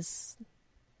about him is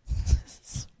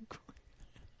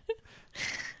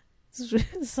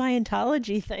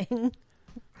Scientology thing.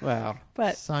 Wow.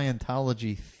 But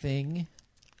Scientology thing.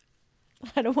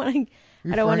 I don't want to.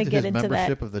 You're I don't want to referring get his into that.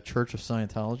 membership of the Church of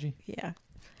Scientology. Yeah.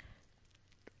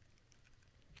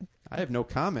 I have no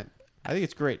comment. I think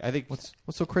it's great. I think What's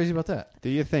so crazy about that? do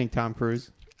you think, Tom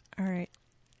Cruise? All right.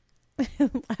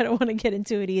 I don't want to get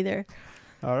into it either.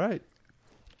 All right.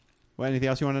 Well, anything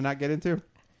else you want to not get into?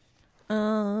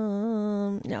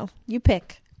 No. You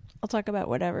pick. I'll talk about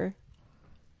whatever.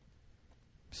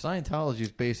 Scientology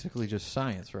is basically just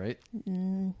science, right?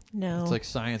 No. It's like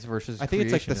science versus I think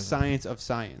it's like the creationism. science of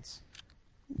science.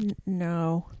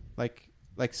 No. Like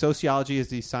sociology is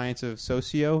the science of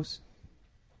socios.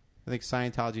 I think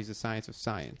Scientology is the science of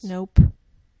science. Nope.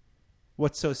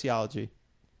 What's sociology?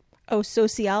 Oh,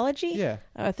 sociology? Yeah.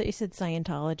 Oh, I thought you said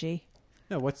Scientology.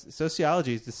 No, what's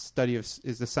sociology is the study of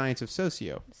is the science of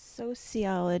socio.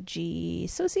 Sociology.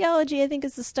 Sociology, I think,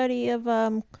 is the study of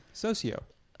Socio.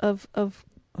 of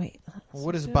Wait.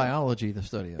 What is biology the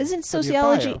study of? Isn't Study of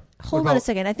sociology? bio. Hold What on a about-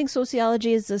 second. I think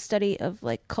sociology is the study of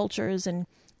like cultures and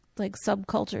like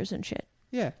subcultures and shit.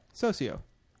 Yeah, socio.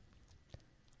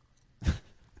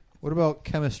 What about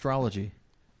chemistrology?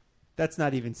 That's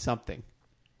not even something.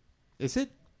 Is it?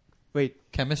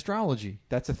 Wait, Chemistrology.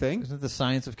 that's a thing? Isn't it the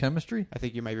science of chemistry? I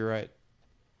think you might be right.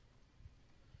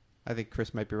 I think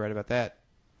Chris might be right about that.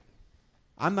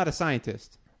 I'm not a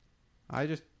scientist. I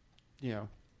just,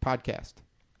 podcast.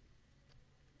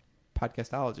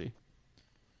 Podcastology.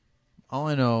 All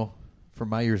I know from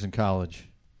my years in college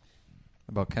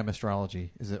about chemistrology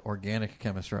is that organic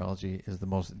chemistrology is the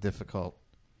most difficult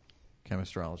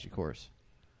chemistrology course.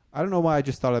 I don't know why I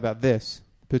just thought about this,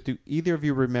 but do either of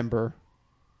you remember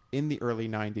in the early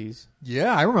 90s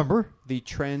Yeah, I remember. the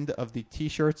trend of the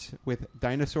T-shirts with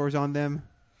dinosaurs on them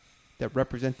that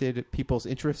represented people's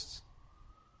interests?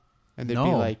 And they'd be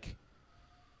No. like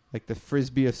the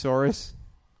Frisbeeosaurus,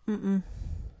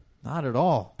 Not at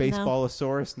all.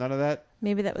 Baseballosaurus, none of that?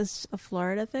 Maybe that was a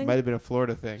Florida thing. Might have been a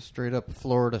Florida thing. Straight up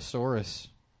Floridasaurus.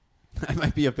 I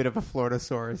might be a bit of a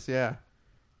Floridasaurus, yeah.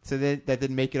 So that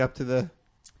didn't make it up to the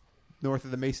north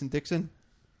of the Mason-Dixon?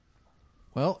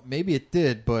 Well, maybe it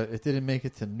did, but it didn't make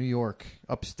it to New York,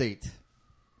 upstate,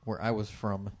 where I was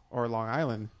from. Or Long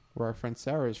Island, where our friend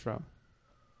Sarah is from.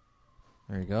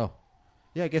 There you go.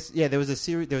 Yeah, I guess, there was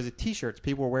a T-shirts.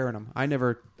 People were wearing them. I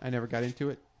never got into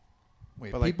it.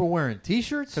 Wait, But, like- people wearing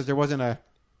T-shirts? Because there wasn't a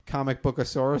comic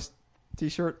bookosaurus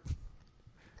T-shirt.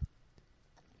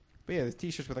 But yeah, there's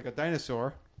T-shirts with like a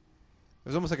dinosaur. It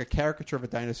was almost like a caricature of a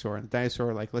dinosaur. And the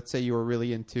dinosaur, like, let's say you were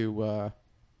really into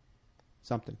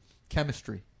something.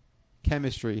 Chemistry.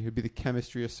 Chemistry. It would be the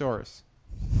Chemistryosaurus.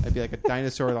 It'd be like a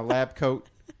dinosaur in a lab coat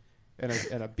and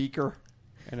a beaker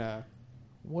and a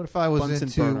What if I was Bunsen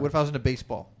into? burner. What if I was into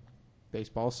baseball?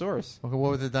 Baseballosaurus. Okay,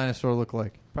 what would the dinosaur look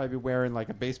like? Probably be wearing like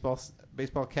a baseball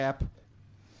cap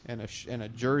and a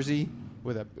jersey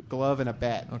with a glove and a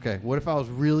bat. Okay, what if I was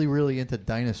really, really into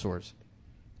dinosaurs?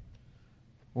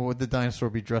 What would the dinosaur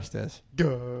be dressed as?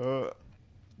 I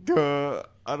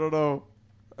don't know.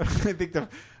 I think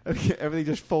everything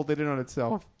just folded in on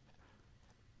itself.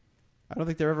 I don't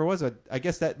think there ever was a. I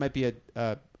guess that might be a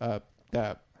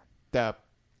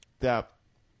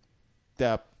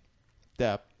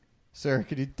Sarah,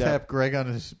 could you tap Greg on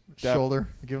his shoulder,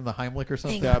 give him the Heimlich or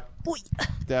something?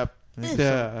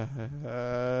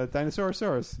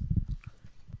 Dinosaurosaurus.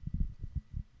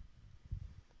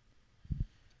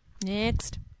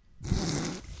 Next.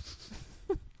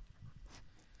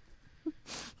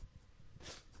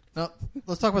 No,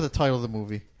 let's talk about the title of the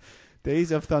movie.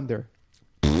 Days of Thunder.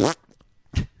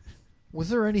 Was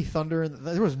there any thunder?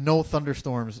 There was no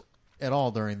thunderstorms at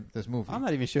all during this movie. I'm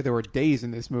not even sure there were days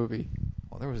in this movie.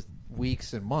 Well, there was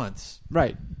weeks and months,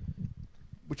 Right.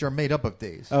 which are made up of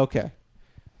days. Okay.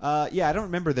 Yeah, I don't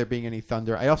remember there being any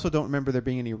thunder. I also don't remember there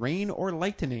being any rain or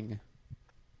lightning.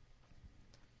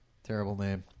 Terrible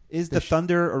name. Is the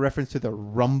thunder a reference to the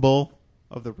rumble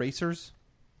of the racers?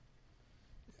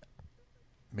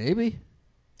 Maybe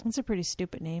That's a pretty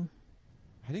stupid name.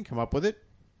 I didn't come up with it.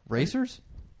 Racers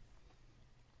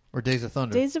or Days of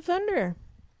Thunder. Days of Thunder.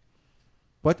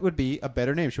 What would be a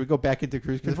better name? Should we go back into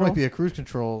cruise This control? might be a cruise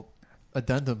control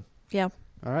addendum. Yeah.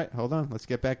 All right, hold on. Let's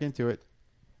get back into it.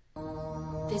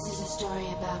 This is a story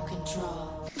about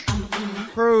control.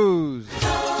 Cruise. And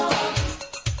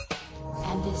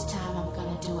this time I'm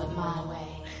gonna do it my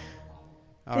way.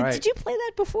 All right. Did you play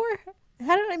that before?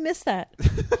 How did I miss that?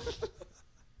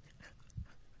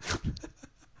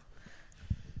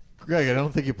 Greg, I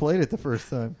don't think you played it the first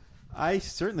time. I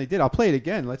certainly did. I'll play it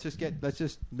again. Let's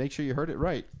just make sure you heard it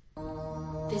right.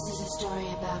 This is a story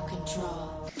about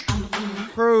control.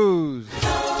 Cruise.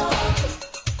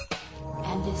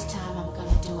 And this time I'm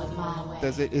gonna do it my way.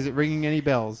 Is it ringing any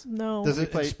bells? No. Does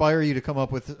it play- inspire you to come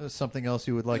up with something else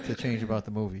you would like to change about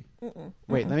the movie?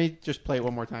 Wait, let me just play it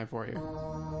one more time for you.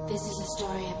 This is a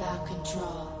story about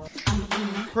control.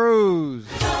 Cruise.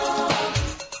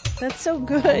 That's so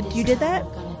good. You did that?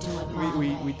 I'm gonna do it my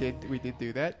way. We did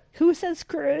do that. Who says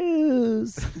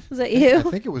cruise? Was that I you?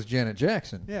 think it was Janet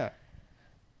Jackson. Yeah.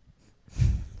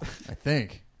 I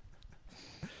think.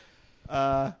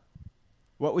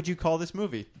 What would you call this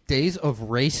movie? Days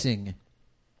of Racing.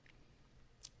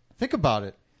 Think about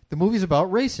it. The movie's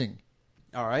about racing.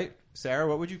 All right, Sarah,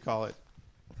 what would you call it?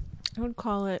 I would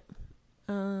call it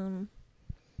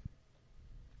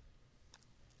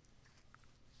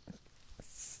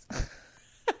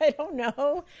I don't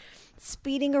know.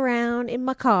 Speeding around in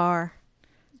my car.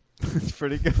 It's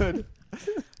pretty good.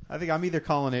 I think I'm either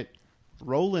calling it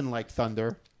Rollin' Like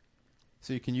Thunder,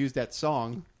 so you can use that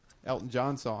song, Elton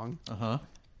John song, Uh-huh.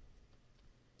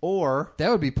 Or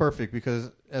That would be perfect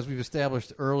because, as we've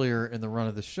established earlier in the run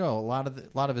of the show, a lot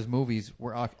of his movies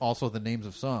were also the names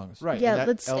of songs. right. Yeah,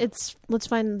 and that let's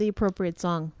find the appropriate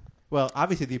song. well,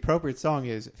 obviously the appropriate song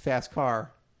is "Fast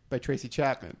Car" by Tracy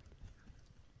Chapman.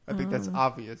 I think that's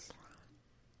obvious.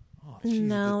 Oh, geez,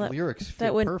 No, the that- lyrics that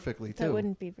fit wouldn't- perfectly too. That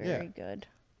wouldn't be very Yeah. good.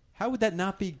 How would that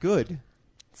not be good?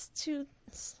 It's too.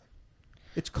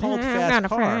 It's called I Fast got a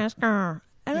Car. fast car.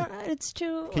 I don't. It's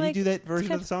too. Can like, you do that version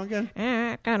got- of the song again?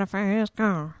 I got a fast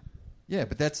car. Yeah,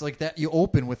 but that's like that. You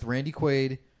open with Randy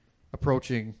Quaid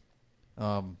approaching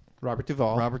Robert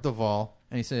Duvall. Robert Duvall,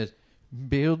 and he says,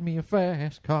 "Build me a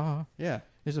fast car. Yeah.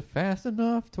 Is it fast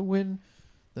enough to win?"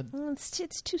 Well, it's too.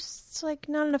 It's like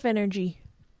not enough energy.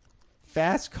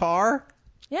 Fast Car?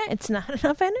 Yeah, it's not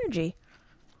enough energy.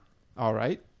 All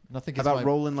right. Nothing How gets about my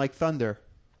Rolling Like Thunder?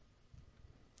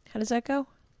 How does that go?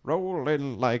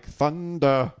 Rolling like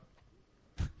thunder.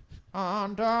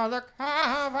 under the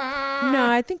cover. No,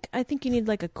 I think you need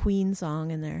like a Queen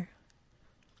song in there.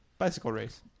 Bicycle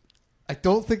Race. I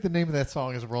don't think the name of that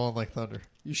song is "Rolling Like Thunder."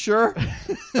 You sure?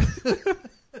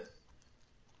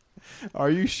 Are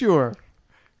you sure?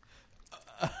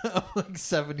 I'm like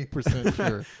 70%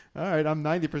 sure. All right, I'm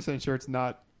 90% sure it's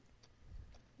not.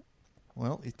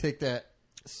 Well, you take that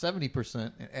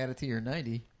 70% and add it to your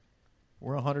 90.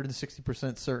 We're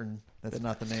 160% certain that's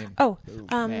not the name. Oh,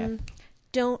 math.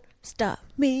 Don't Stop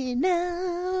Me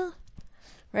Now.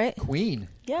 Right? Queen.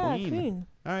 Yeah, Queen. Queen.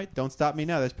 All right, Don't Stop Me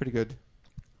Now. That's pretty good.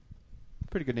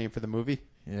 Pretty good name for the movie.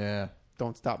 Yeah.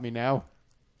 Don't Stop Me Now.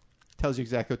 Tells you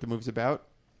exactly what the movie's about.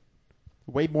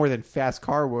 Way more than Fast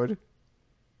Car would.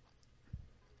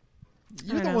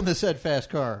 You're I the know. one that said "fast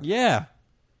car." Yeah.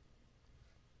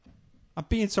 I'm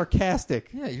being sarcastic.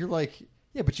 Yeah, you're like,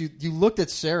 yeah, but you looked at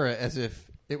Sarah as if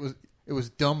it was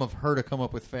dumb of her to come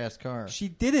up with "fast car." She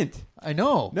didn't. I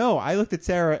know. No, I looked at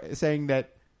Sarah saying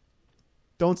that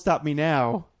Don't Stop Me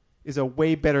Now is a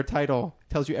way better title.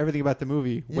 Tells you everything about the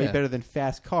movie. Way Yeah. better than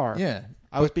Fast Car. Yeah,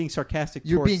 I was being sarcastic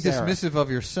you're towards being Sarah. dismissive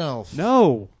of yourself.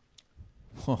 No.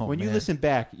 Oh, When you man. listen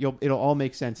back, it'll all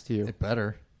make sense to you. It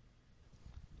better.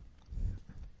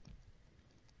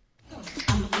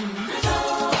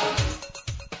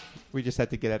 We just had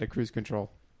to get out of cruise control.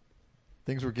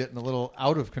 Things were getting a little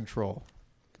out of control.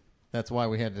 That's why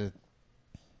we had to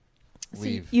So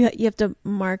leave. you have to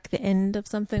mark the end of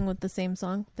something with the same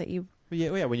song that you. But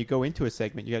yeah, when you go into a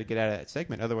segment, you got to get out of that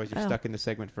segment. Otherwise, you're Oh. stuck in the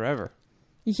segment forever.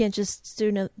 You can't just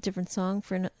do a different song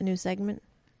for a new segment.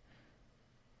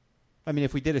 I mean,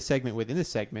 if we did a segment within a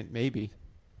segment, maybe.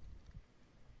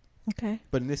 Okay.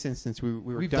 But in this instance, we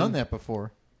were We've done that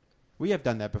before. We have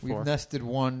done that before. We've nested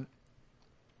one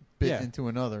bit Yeah. into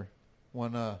another,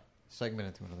 one segment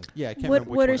into another. Yeah, I can't What remember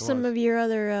which What are one it some was. of your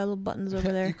other little buttons over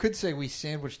You there? could say we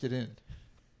sandwiched it in.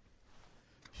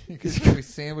 Because we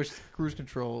sandwiched cruise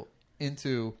control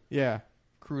into Yeah,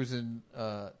 cruising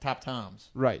Top Toms.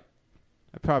 right.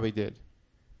 I probably did.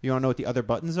 You want to know what the other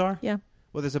buttons are? Yeah.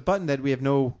 Well, there's a button that we have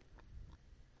no.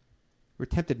 We're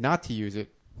tempted not to use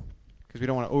it because we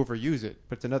don't want to overuse it,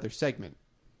 but it's another segment.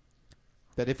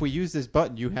 That if we use this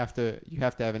button, you have to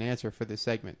have an answer for this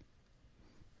segment.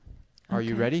 Are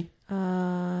you Okay. ready?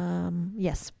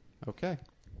 Yes. Okay.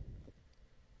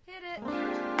 Hit it.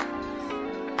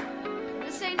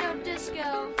 This ain't no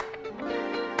disco.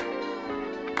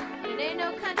 It ain't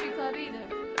no country club either.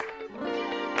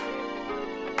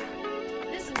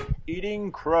 This is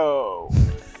Eating crow. all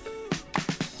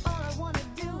I wanna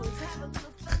do is have a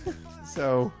little fun.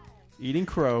 So, Eating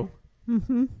Crow,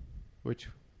 Mm-hmm. which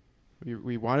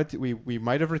we wanted to, we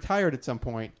might have retired at some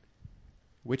point.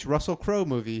 Which Russell Crowe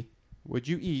movie would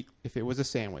you eat if it was a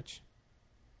sandwich?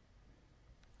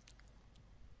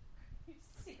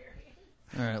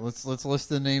 All right, let's list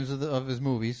the names of his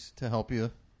movies to help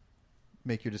you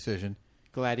make your decision.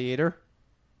 Gladiator,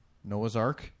 Noah's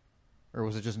Ark, or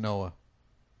was it just Noah?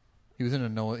 He was in a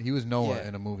Noah. He was Noah Yeah.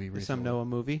 in a movie recently. some Noah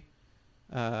movie.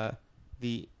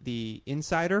 The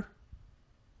Insider,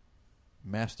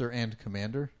 Master and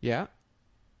Commander, yeah.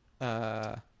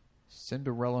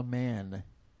 Cinderella Man,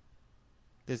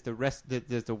 There's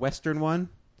the Western one,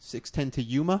 610 to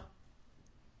Yuma.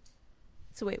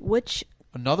 So wait, which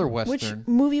another Western. which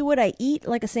movie would I eat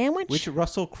like a sandwich? Which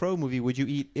Russell Crowe movie would you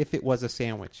eat if it was a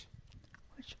sandwich?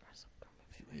 Which-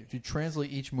 If you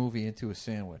translate each movie into a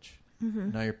sandwich,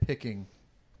 Mm-hmm. now you're picking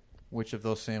which of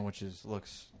those sandwiches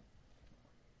looks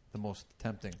the most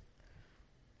tempting.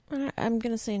 I'm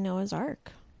gonna say Noah's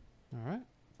Ark. All right.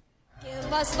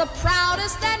 Give us the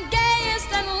proudest and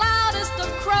gayest and loudest of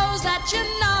crows that you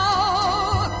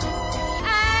know.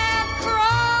 And crow.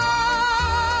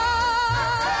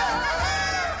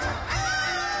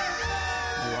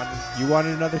 You You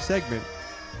wanted another segment.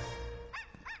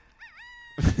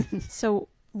 So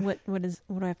what do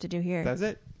I have to do here? That's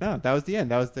it. No, that was the end.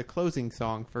 That was the closing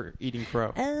song for Eating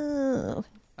Crow. Oh.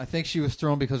 I think she was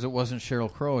thrown because it wasn't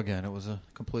Sheryl Crow again. It was a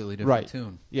completely different Right.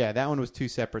 tune. Yeah, that one was two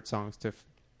separate songs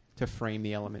to frame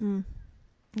the element.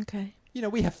 Okay. You know,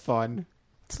 we have fun.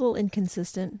 It's a little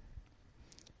inconsistent.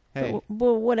 Hey,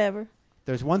 But whatever.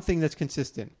 there's one thing that's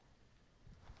consistent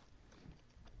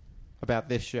about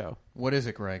this show. What is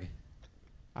it, Greg?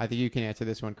 I think you can answer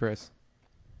this one, Chris.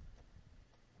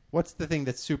 What's the thing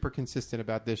that's super consistent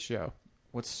about this show?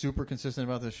 What's super consistent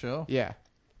about this show? Yeah.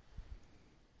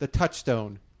 The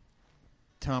touchstone.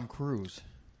 Tom Cruise.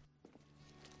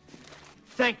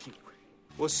 Thank you.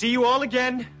 We'll see you all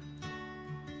again.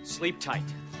 Sleep tight.